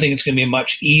 I think it's going to be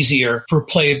much easier for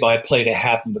play-by-play to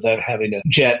happen without having to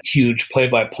jet huge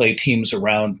play-by-play teams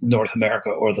around North America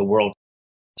or the world.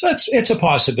 So it's a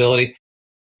possibility.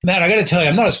 Matt, I got to tell you,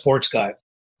 I'm not a sports guy.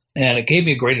 And it gave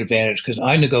me a great advantage because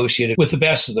I negotiated with the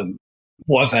best of them,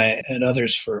 Boivin and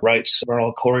others for rights,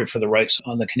 Ronald Corey for the rights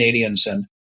on the Canadians, and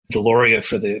Deloria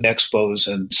for the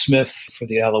Expos, and Smith for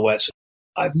the Alouettes.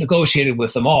 I've negotiated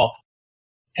with them all.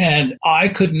 And I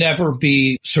could never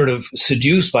be sort of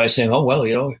seduced by saying, oh,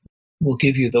 well, we'll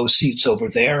give you those seats over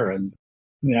there. And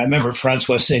I remember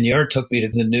Francois Seigneur took me to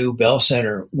the new Bell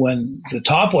Center when the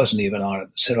top wasn't even on it.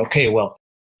 Said, okay, well,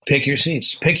 pick your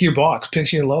seats, pick your box,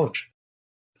 pick your loge.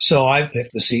 So I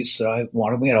picked the seats that I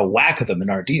wanted. We had a whack of them in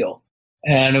our deal.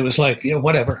 And it was like,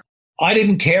 whatever. I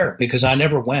didn't care because I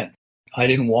never went. I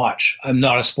didn't watch. I'm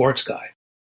not a sports guy.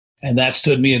 And that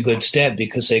stood me in good stead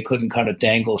because they couldn't kind of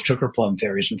dangle sugar plum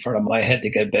fairies in front of my head to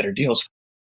get better deals.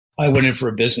 I went in for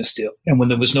a business deal. And when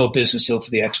there was no business deal for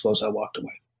the Expos, I walked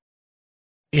away.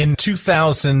 In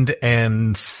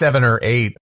 2007 or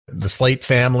 8, the Slate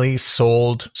family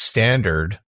sold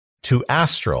Standard to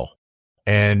Astral.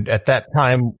 And at that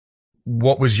time,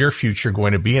 what was your future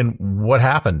going to be and what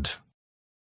happened?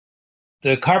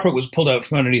 The carpet was pulled out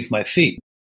from underneath my feet.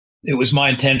 It was my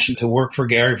intention to work for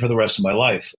Gary for the rest of my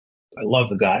life. I love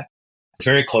the guy,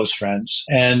 very close friends,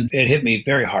 and it hit me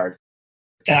very hard.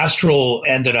 Astral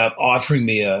ended up offering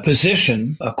me a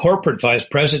position, a corporate vice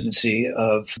presidency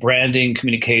of branding,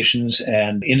 communications,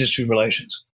 and industry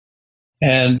relations.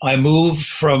 And I moved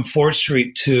from Fort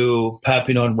Street to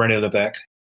Papineau and René-Lévesque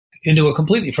into a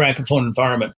completely Francophone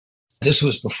environment. This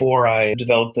was before I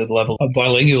developed the level of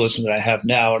bilingualism that I have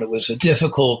now, and it was a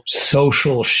difficult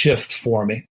social shift for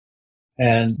me.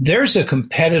 And there's a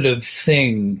competitive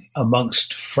thing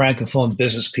amongst Francophone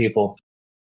business people,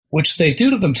 which they do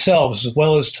to themselves as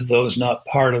well as to those not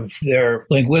part of their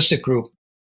linguistic group.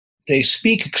 They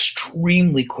speak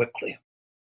extremely quickly.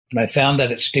 And I found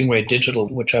that at Stingray Digital,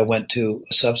 which I went to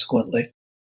subsequently.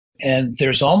 And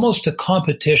there's almost a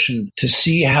competition to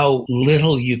see how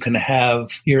little you can have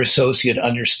your associate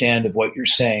understand of what you're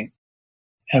saying.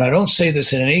 And I don't say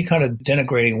this in any kind of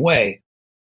denigrating way,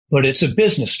 but it's a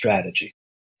business strategy.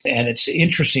 And it's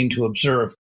interesting to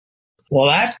observe. Well,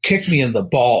 that kicked me in the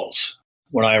balls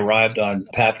when I arrived on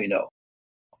Papineau.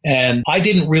 And I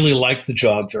didn't really like the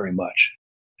job very much.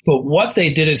 But what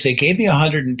they did is they gave me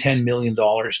 $110 million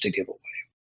to give away.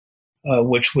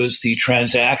 Which was the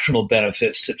transactional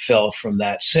benefits that fell from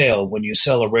that sale. When you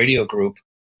sell a radio group,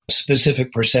 a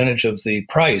specific percentage of the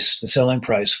price, the selling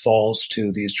price, falls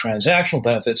to these transactional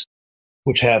benefits,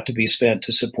 which have to be spent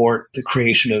to support the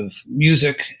creation of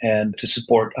music and to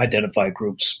support identified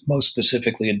groups, most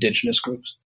specifically Indigenous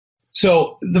groups.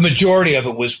 So the majority of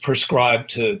it was prescribed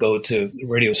to go to the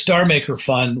Radio Star Maker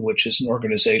Fund, which is an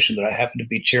organization that I happen to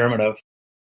be chairman of,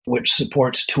 which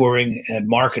supports touring and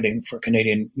marketing for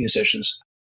Canadian musicians.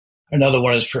 Another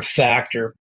one is for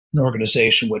Factor, an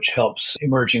organization which helps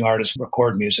emerging artists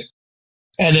record music.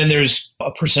 And then there's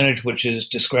a percentage which is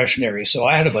discretionary. So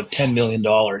I had about $10 million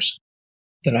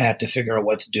that I had to figure out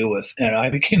what to do with. And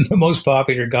I became the most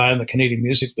popular guy in the Canadian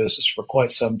music business for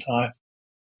quite some time.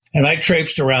 And I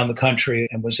traipsed around the country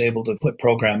and was able to put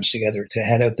programs together to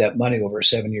hand out that money over a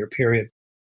 7-year period.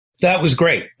 That was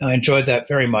great. I enjoyed that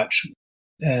very much.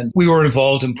 And we were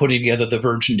involved in putting together the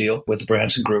Virgin deal with the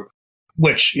Branson Group,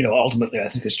 which, ultimately I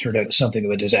think has turned out something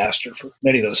of a disaster for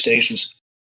many of those stations.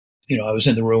 I was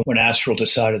in the room when Astral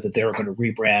decided that they were going to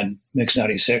rebrand Mix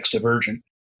 96 to Virgin,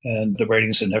 and the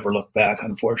ratings had never looked back.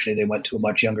 Unfortunately, they went to a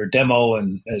much younger demo,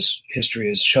 and as history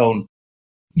has shown,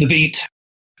 The Beat,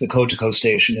 the coast-to-coast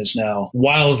station, is now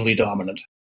wildly dominant.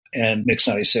 And Mix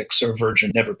 96 or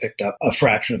Virgin never picked up a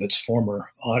fraction of its former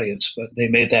audience, but they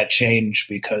made that change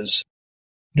because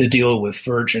the deal with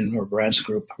Virgin or Branson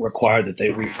Group required that they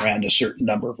rebrand a certain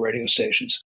number of radio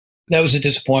stations. That was a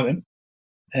disappointment.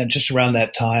 And just around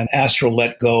that time, Astral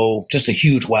let go just a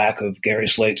huge whack of Gary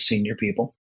Slate's senior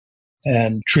people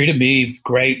and treated me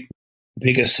great.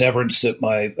 Biggest severance that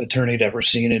my attorney had ever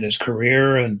seen in his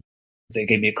career. And they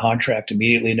gave me a contract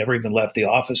immediately, never even left the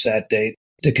office that day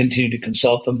to continue to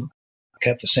consult them.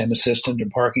 Kept the same assistant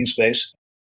and parking space.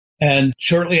 And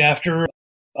shortly after,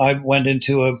 I went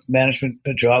into a management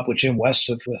job with Jim West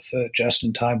with Just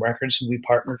in Time Records, and we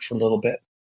partnered for a little bit.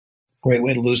 Great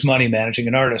way to lose money managing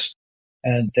an artist.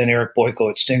 And then Eric Boyko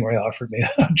at Stingray offered me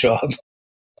a job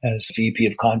as VP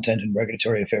of Content and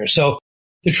Regulatory Affairs. So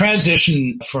the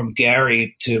transition from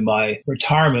Gary to my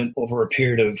retirement over a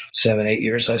period of 7-8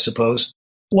 years, I suppose,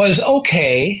 was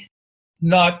okay.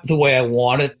 Not the way I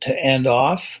wanted to end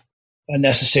off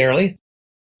necessarily.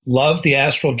 Loved the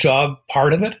Astral job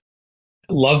part of it.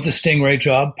 Loved the Stingray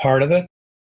job part of it.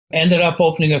 Ended up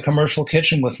opening a commercial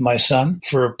kitchen with my son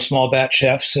for small batch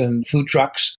chefs and food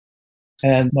trucks.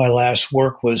 And my last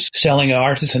work was selling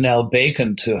artisanal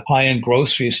bacon to high-end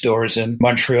grocery stores in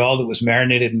Montreal that was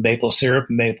marinated in maple syrup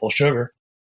and maple sugar.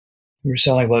 We were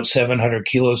selling about 700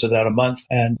 kilos of that a month.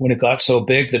 And when it got so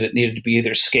big that it needed to be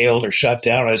either scaled or shut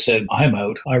down, I said, I'm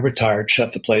out. I retired,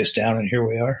 shut the place down, and here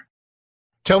we are.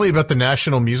 Tell me about the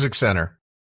National Music Center.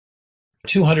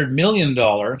 $200 million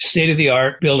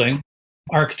state-of-the-art building,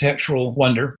 architectural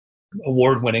wonder,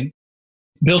 award-winning,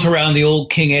 built around the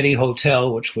old King Eddie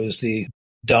Hotel, which was the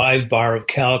dive bar of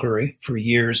Calgary for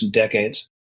years and decades.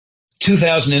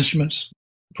 2,000 instruments,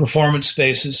 performance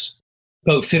spaces.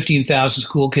 About 15,000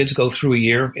 school kids go through a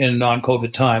year in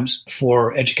non-COVID times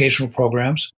for educational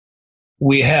programs.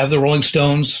 We have the Rolling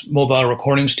Stones mobile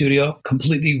recording studio,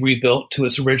 completely rebuilt to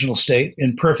its original state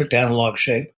in perfect analog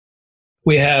shape.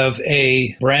 We have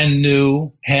a brand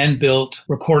new hand-built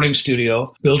recording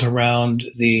studio built around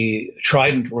the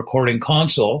Trident recording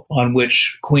console on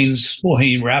which Queen's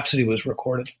Bohemian Rhapsody was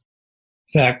recorded.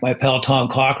 In fact, my pal Tom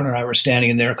Cochran and I were standing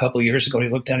in there a couple of years ago. He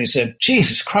looked down and he said,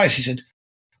 Jesus Christ, he said,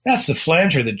 that's the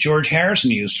flanger that George Harrison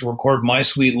used to record My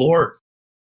Sweet Lord.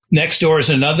 Next door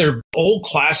is another old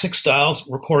classic style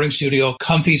recording studio,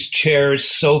 comfy chairs,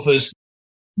 sofas,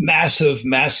 massive,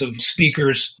 massive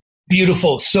speakers,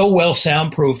 beautiful, so well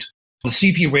soundproofed. The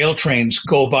CP rail trains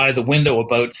go by the window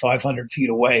about 500 feet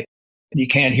away and you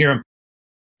can't hear them.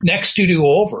 Next studio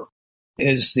over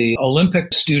is the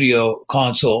Olympic studio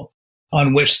console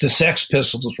on which the Sex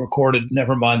Pistols recorded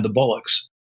Nevermind the Bollocks.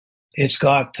 It's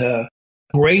got a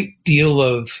great deal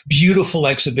of beautiful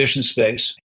exhibition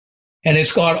space. And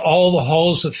it's got all the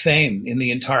halls of fame in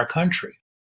the entire country.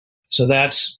 So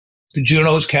that's the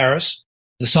Junos Caris,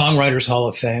 the Songwriters Hall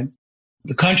of Fame,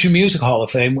 the Country Music Hall of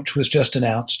Fame, which was just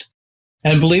announced,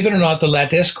 and believe it or not, the La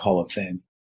Disque Hall of Fame.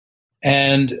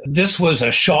 And this was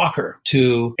a shocker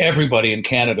to everybody in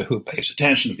Canada who pays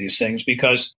attention to these things,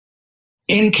 because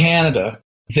in Canada,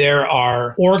 there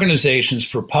are organizations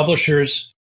for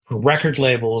publishers, for record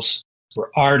labels,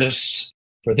 for artists,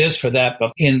 for this, for that.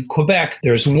 But in Quebec,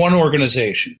 there's one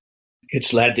organization.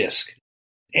 It's La Disque.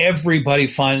 Everybody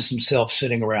finds themselves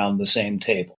sitting around the same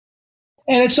table.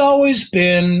 And it's always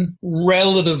been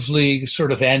relatively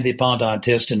sort of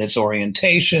independentist in its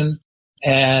orientation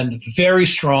and very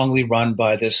strongly run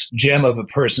by this gem of a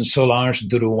person, Solange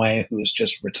Drouin, who is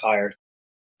just retired,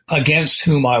 against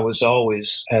whom I was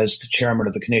always, as the chairman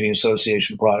of the Canadian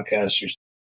Association of Broadcasters,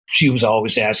 she was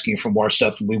always asking for more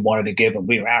stuff than we wanted to give, and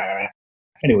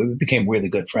anyway, we became really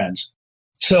good friends.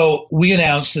 So we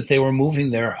announced that they were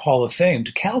moving their Hall of Fame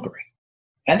to Calgary.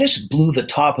 And this blew the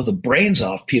top of the brains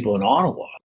off people in Ottawa,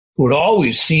 who had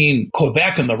always seen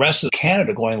Quebec and the rest of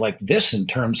Canada going like this in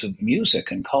terms of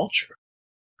music and culture.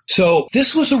 So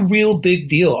this was a real big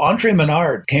deal. Andre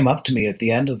Menard came up to me at the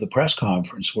end of the press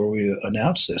conference where we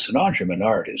announced this. And Andre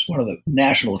Menard is one of the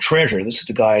national treasure. This is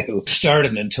the guy who started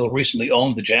and until recently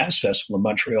owned the Jazz Festival in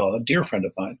Montreal, a dear friend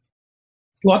of mine.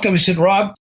 He walked up and said,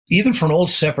 Rob, even for an old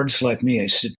separatist like me, I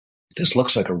said, this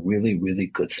looks like a really, really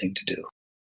good thing to do.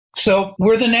 So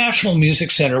we're the National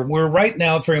Music Center. We're right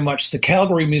now very much the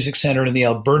Calgary Music Center and the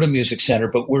Alberta Music Center,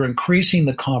 but we're increasing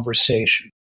the conversation.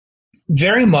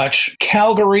 Very much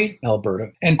Calgary,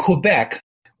 Alberta, and Quebec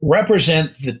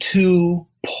represent the two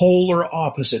polar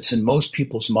opposites in most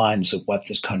people's minds of what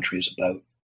this country is about.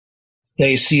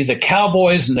 They see the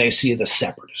cowboys and they see the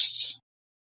separatists.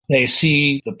 They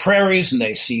see the prairies and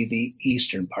they see the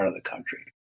eastern part of the country.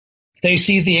 They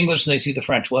see the English and they see the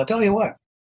French. Well, I'll tell you what.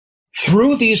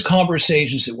 Through these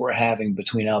conversations that we're having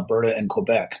between Alberta and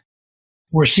Quebec,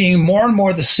 we're seeing more and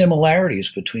more the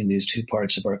similarities between these two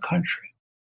parts of our country.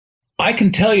 I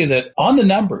can tell you that on the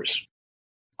numbers,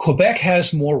 Quebec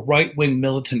has more right-wing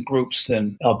militant groups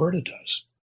than Alberta does.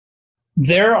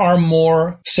 There are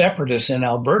more separatists in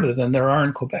Alberta than there are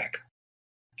in Quebec.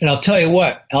 And I'll tell you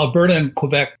what, Alberta and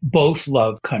Quebec both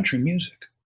love country music.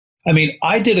 I mean,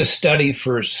 I did a study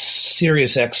for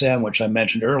Sirius XM, which I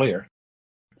mentioned earlier.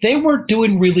 They weren't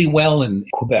doing really well in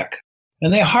Quebec,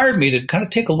 and they hired me to kind of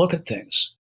take a look at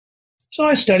things. So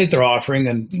I studied their offering,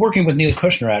 and working with Neil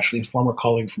Kushner, actually, a former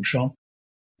colleague from CHOM,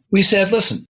 we said,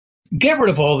 listen, get rid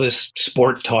of all this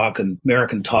sport talk and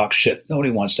American talk shit.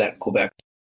 Nobody wants that in Quebec.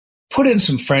 put in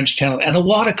some French channel and a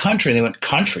lot of country. And they went,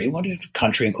 country? What is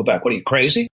country in Quebec? What are you,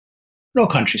 crazy? No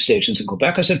country stations in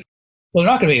Quebec. I said, well,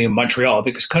 they're not going to be in Montreal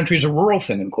because country is a rural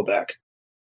thing in Quebec.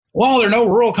 Well, there are no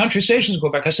rural country stations in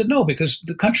Quebec. I said, no, because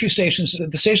the stations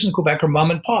in Quebec are mom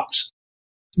and pops.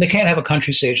 They can't have a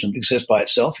country station that exists by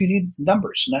itself. You need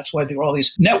numbers. And that's why there are all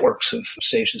these networks of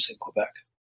stations in Quebec.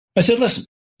 I said, listen,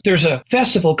 there's a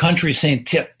festival, Country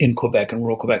Saint-Tite in Quebec, in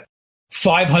rural Quebec.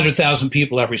 500,000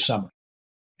 people every summer.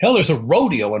 Hell, there's a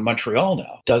rodeo in Montreal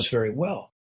now. Does very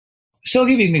well. So I'll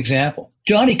give you an example.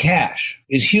 Johnny Cash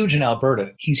is huge in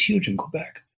Alberta. He's huge in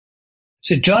Quebec.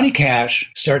 So Johnny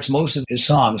Cash starts most of his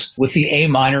songs with the A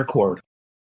minor chord.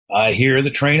 I hear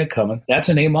the train a-coming. That's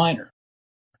an A minor.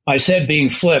 I said, being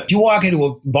flipped, you walk into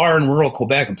a bar in rural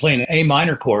Quebec and play an A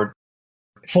minor chord,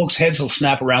 folks' heads will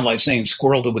snap around like saying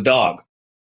squirrel to a dog.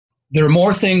 There are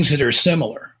more things that are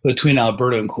similar between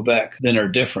Alberta and Quebec than are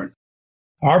different.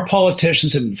 Our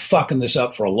politicians have been fucking this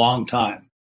up for a long time.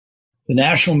 The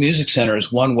National Music Center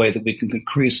is one way that we can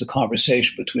increase the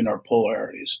conversation between our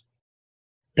polarities.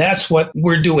 That's what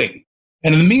we're doing.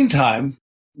 And in the meantime,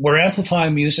 we're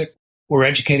amplifying music, we're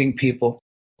educating people,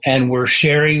 and we're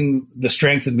sharing the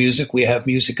strength of music. We have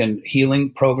music and healing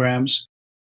programs.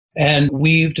 And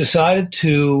we've decided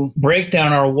to break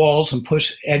down our walls and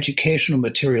push educational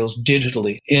materials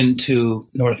digitally into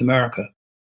North America.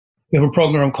 We have a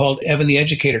program called Evan the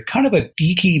Educator, kind of a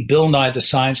geeky Bill Nye the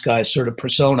Science Guy sort of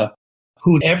persona,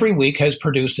 who every week has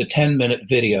produced a 10-minute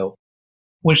video,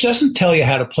 which doesn't tell you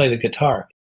how to play the guitar.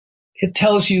 It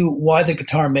tells you why the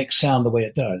guitar makes sound the way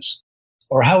it does,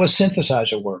 or how a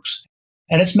synthesizer works.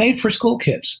 And it's made for school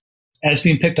kids, and it's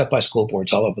being picked up by school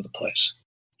boards all over the place.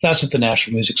 That's what the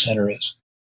National Music Center is.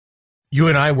 You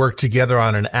and I worked together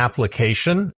on an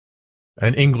application,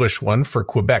 an English one for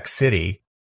Quebec City.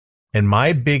 And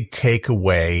my big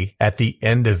takeaway at the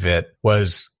end of it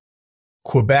was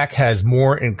Quebec has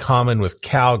more in common with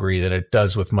Calgary than it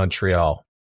does with Montreal.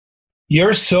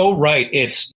 You're so right.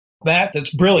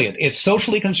 That's brilliant. It's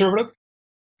socially conservative.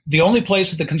 The only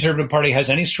place that the Conservative Party has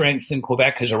any strength in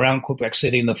Quebec is around Quebec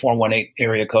City in the 418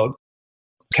 area code.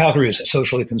 Calgary is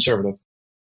socially conservative.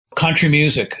 Country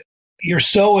music. You're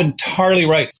so entirely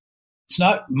right. It's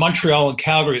not Montreal and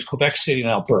Calgary, it's Quebec City and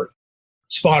Alberta.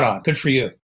 Spot on. Good for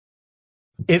you.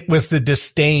 It was the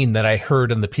disdain that I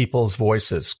heard in the people's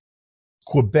voices.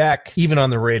 Quebec, even on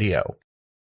the radio,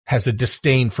 has a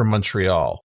disdain for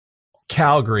Montreal.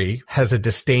 Calgary has a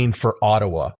disdain for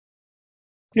Ottawa.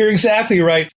 You're exactly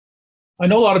right. I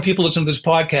know a lot of people listen to this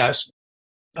podcast.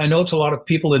 I know it's a lot of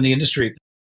people in the industry.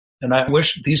 And I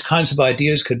wish these kinds of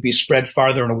ideas could be spread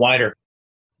farther and wider.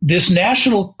 This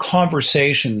national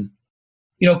conversation,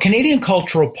 Canadian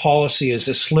cultural policy is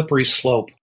a slippery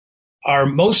slope. Our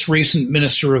most recent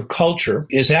Minister of Culture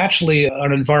is actually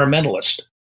an environmentalist.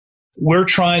 We're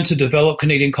trying to develop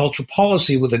Canadian cultural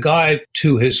policy with a guy,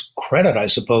 to his credit, I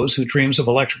suppose, who dreams of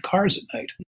electric cars at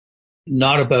night.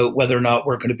 Not about whether or not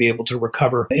we're going to be able to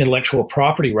recover intellectual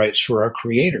property rights for our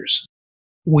creators.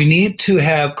 We need to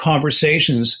have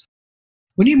conversations.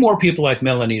 We need more people like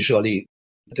Mélanie Joly.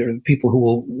 There are people who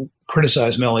will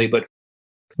criticize Mélanie, but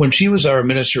when she was our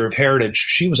Minister of Heritage,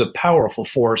 she was a powerful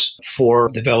force for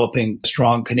developing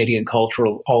strong Canadian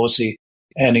cultural policy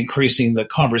and increasing the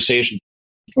conversation.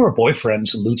 Her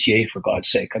boyfriend's a luthier, for God's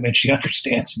sake. I mean, she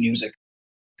understands music.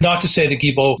 Not to say that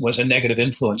Guibault was a negative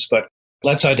influence, but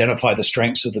let's identify the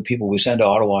strengths of the people we send to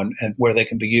Ottawa and where they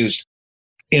can be used.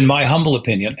 In my humble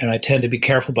opinion, and I tend to be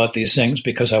careful about these things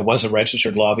because I was a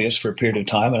registered lobbyist for a period of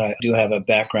time, and I do have a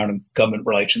background in government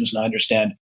relations, and I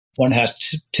understand one has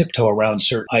to tiptoe around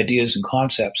certain ideas and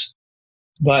concepts.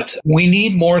 But we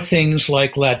need more things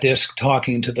like La Disque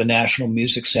talking to the National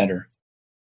Music Center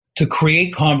to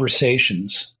create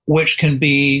conversations which can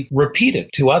be repeated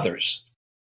to others,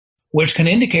 which can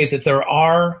indicate that there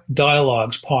are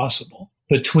dialogues possible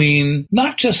between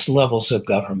not just levels of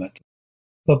government,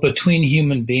 but between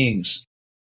human beings.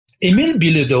 Émile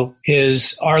Bilodeau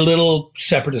is our little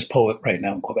separatist poet right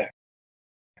now in Quebec.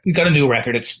 We've got a new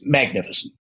record. It's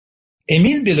magnificent.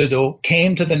 Émile Bilodeau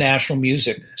came to the National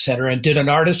Music Center and did an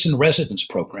artist in residence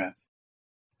program.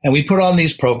 And we put on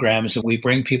these programs and we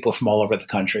bring people from all over the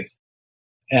country.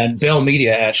 And Bell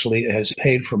Media actually has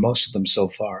paid for most of them so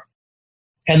far.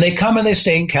 And they come and they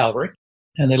stay in Calgary.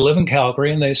 And they live in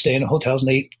Calgary and they stay in hotels and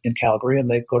they eat in Calgary and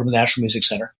they go to the National Music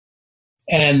Center.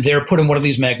 And they're put in one of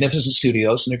these magnificent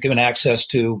studios and they're given access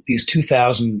to these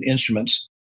 2,000 instruments.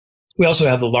 We also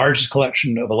have the largest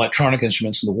collection of electronic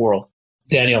instruments in the world.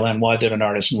 Daniel Lanois did an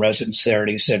artist in residence there, and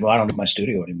he said, well, I don't need my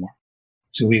studio anymore.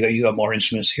 So you got more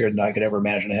instruments here than I could ever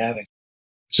imagine having.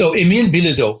 So Émile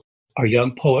Bilodeau, our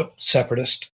young poet,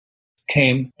 separatist,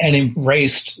 came and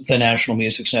embraced the National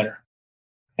Music Centre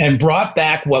and brought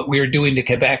back what we were doing to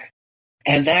Quebec.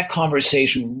 And that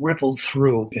conversation rippled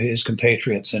through his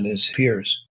compatriots and his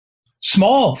peers.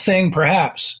 Small thing,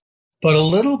 perhaps, but a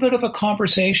little bit of a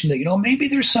conversation that, maybe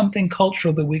there's something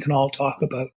cultural that we can all talk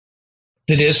about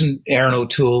that isn't Aaron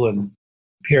O'Toole and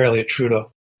Pierre Elliott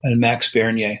Trudeau and Max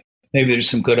Bernier. Maybe there's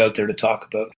some good out there to talk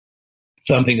about.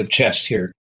 Thumping of chest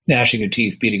here, gnashing of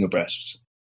teeth, beating of breasts.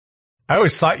 I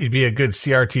always thought you'd be a good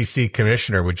CRTC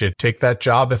commissioner. Would you take that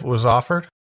job if it was offered?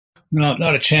 No,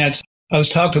 not a chance. I was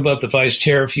talking about the vice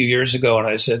chair a few years ago, and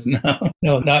I said,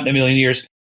 no, not in a million years.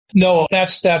 No,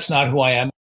 that's not who I am.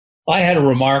 I had a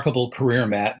remarkable career,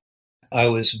 Matt. I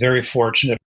was very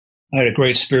fortunate. I had a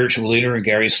great spiritual leader in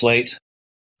Gary Slate.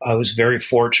 I was very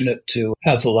fortunate to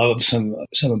have the love of some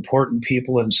important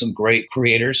people and some great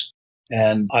creators.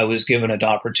 And I was given an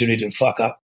opportunity to fuck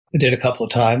up. I did a couple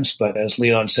of times, but as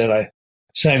Leon said, I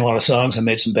sang a lot of songs and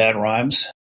made some bad rhymes.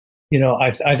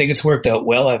 I think it's worked out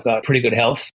well. I've got pretty good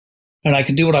health. And I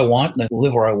can do what I want and I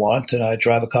live where I want. And I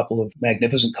drive a couple of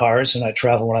magnificent cars and I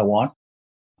travel when I want.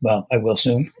 Well, I will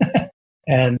soon.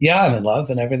 And yeah, I'm in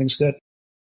love and everything's good.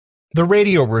 The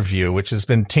radio review, which has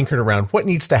been tinkered around, what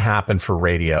needs to happen for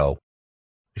radio?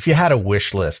 If you had a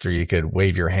wish list or you could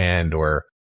wave your hand or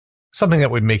something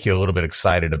that would make you a little bit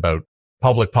excited about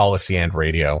public policy and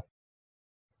radio.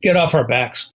 Get off our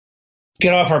backs.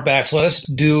 Get off our backs. Let us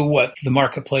do what the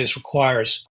marketplace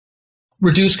requires.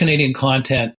 Reduce Canadian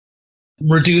content.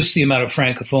 Reduce the amount of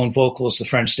Francophone vocals the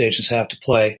French stations have to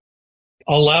play.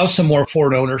 Allow some more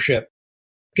foreign ownership.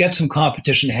 Get some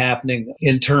competition happening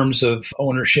in terms of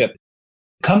ownership.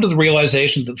 Come to the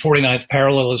realization that the 49th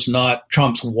parallel is not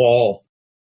Trump's wall.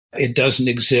 It doesn't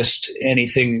exist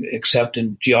anything except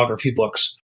in geography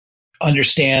books.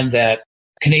 Understand that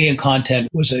Canadian content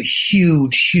was a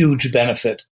huge, huge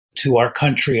benefit to our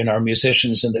country and our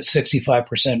musicians, and that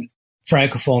 65%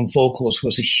 Francophone vocals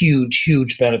was a huge,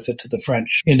 huge benefit to the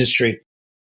French industry.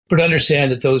 But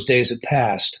understand that those days have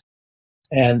passed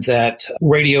and that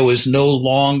radio is no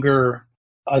longer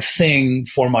a thing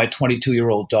for my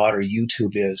 22-year-old daughter.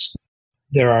 YouTube is.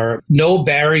 There are no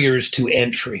barriers to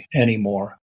entry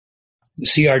anymore. The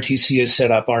CRTC has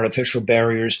set up artificial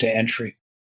barriers to entry.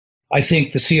 I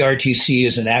think the CRTC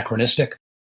is anachronistic.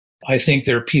 I think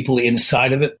there are people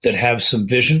inside of it that have some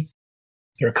vision.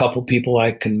 There are a couple people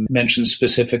I can mention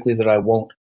specifically that I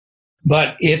won't.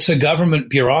 But it's a government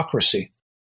bureaucracy,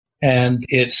 and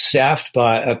it's staffed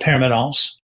by a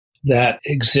permanence that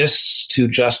exists to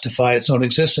justify its own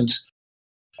existence.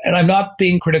 And I'm not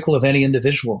being critical of any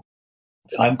individual.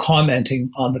 I'm commenting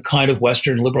on the kind of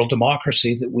Western liberal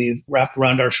democracy that we've wrapped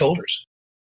around our shoulders.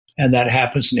 And that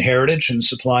happens in heritage and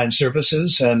supply and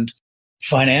services and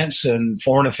finance and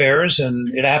foreign affairs, and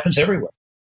it happens everywhere.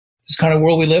 It's the kind of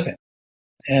world we live in.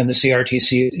 And the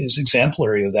CRTC is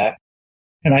exemplary of that.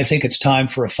 And I think it's time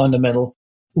for a fundamental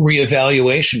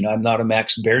reevaluation. I'm not a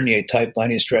Max Bernier type by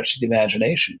any stretch of the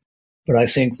imagination. But I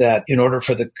think that in order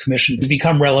for the commission to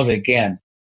become relevant again,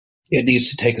 it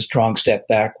needs to take a strong step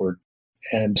backward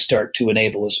and start to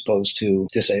enable as opposed to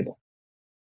disable.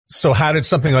 So how did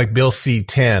something like Bill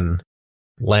C-10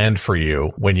 land for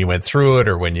you when you went through it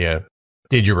or when you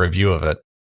did your review of it?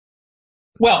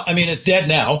 Well, I mean, it's dead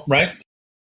now, right?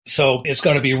 So it's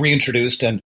going to be reintroduced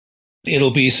and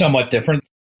it'll be somewhat different.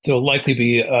 There'll likely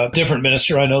be a different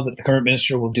minister. I know that the current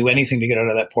minister will do anything to get out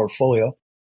of that portfolio.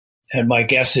 And my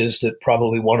guess is that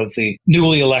probably one of the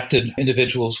newly elected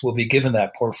individuals will be given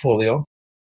that portfolio.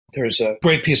 There's a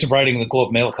great piece of writing in the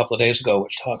Globe Mail a couple of days ago,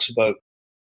 which talks about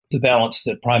the balance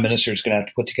that Prime Minister is going to have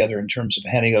to put together in terms of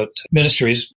handing out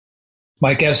ministries.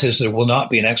 My guess is there will not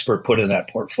be an expert put in that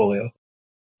portfolio.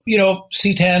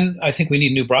 C10, I think we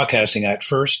need a new Broadcasting Act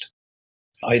first.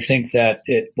 I think that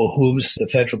it behooves the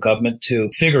federal government to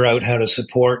figure out how to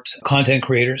support content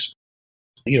creators.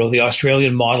 The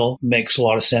Australian model makes a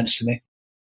lot of sense to me.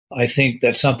 I think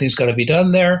that something's got to be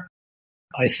done there.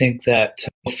 I think that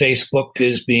Facebook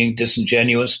is being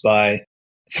disingenuous by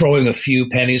throwing a few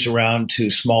pennies around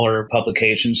to smaller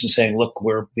publications and saying, look,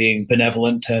 we're being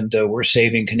benevolent and we're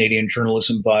saving Canadian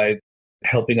journalism by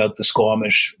helping out the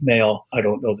Squamish Mail. I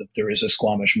don't know that there is a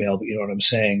Squamish Mail, but you know what I'm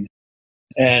saying.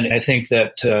 And I think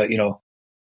that,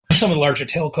 some of the larger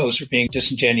telcos are being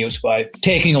disingenuous by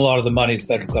taking a lot of the money the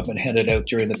federal government handed out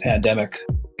during the pandemic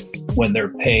when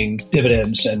they're paying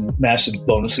dividends and massive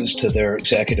bonuses to their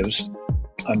executives.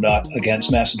 I'm not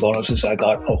against massive bonuses. I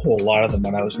got a whole lot of them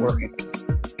when I was working.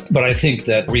 But I think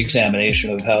that re-examination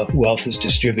of how wealth is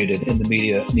distributed in the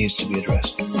media needs to be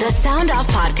addressed. The Sound Off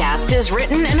podcast is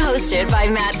written and hosted by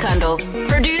Matt Kundle.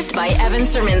 Produced by Evan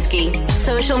Serminski.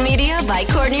 Social media by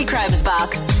Courtney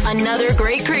Krebsbach. Another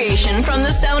great creation from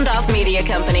the Sound Off Media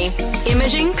Company.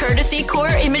 Imaging courtesy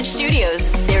Core Image Studios.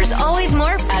 There's always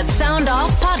more at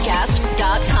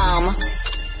soundoffpodcast.com.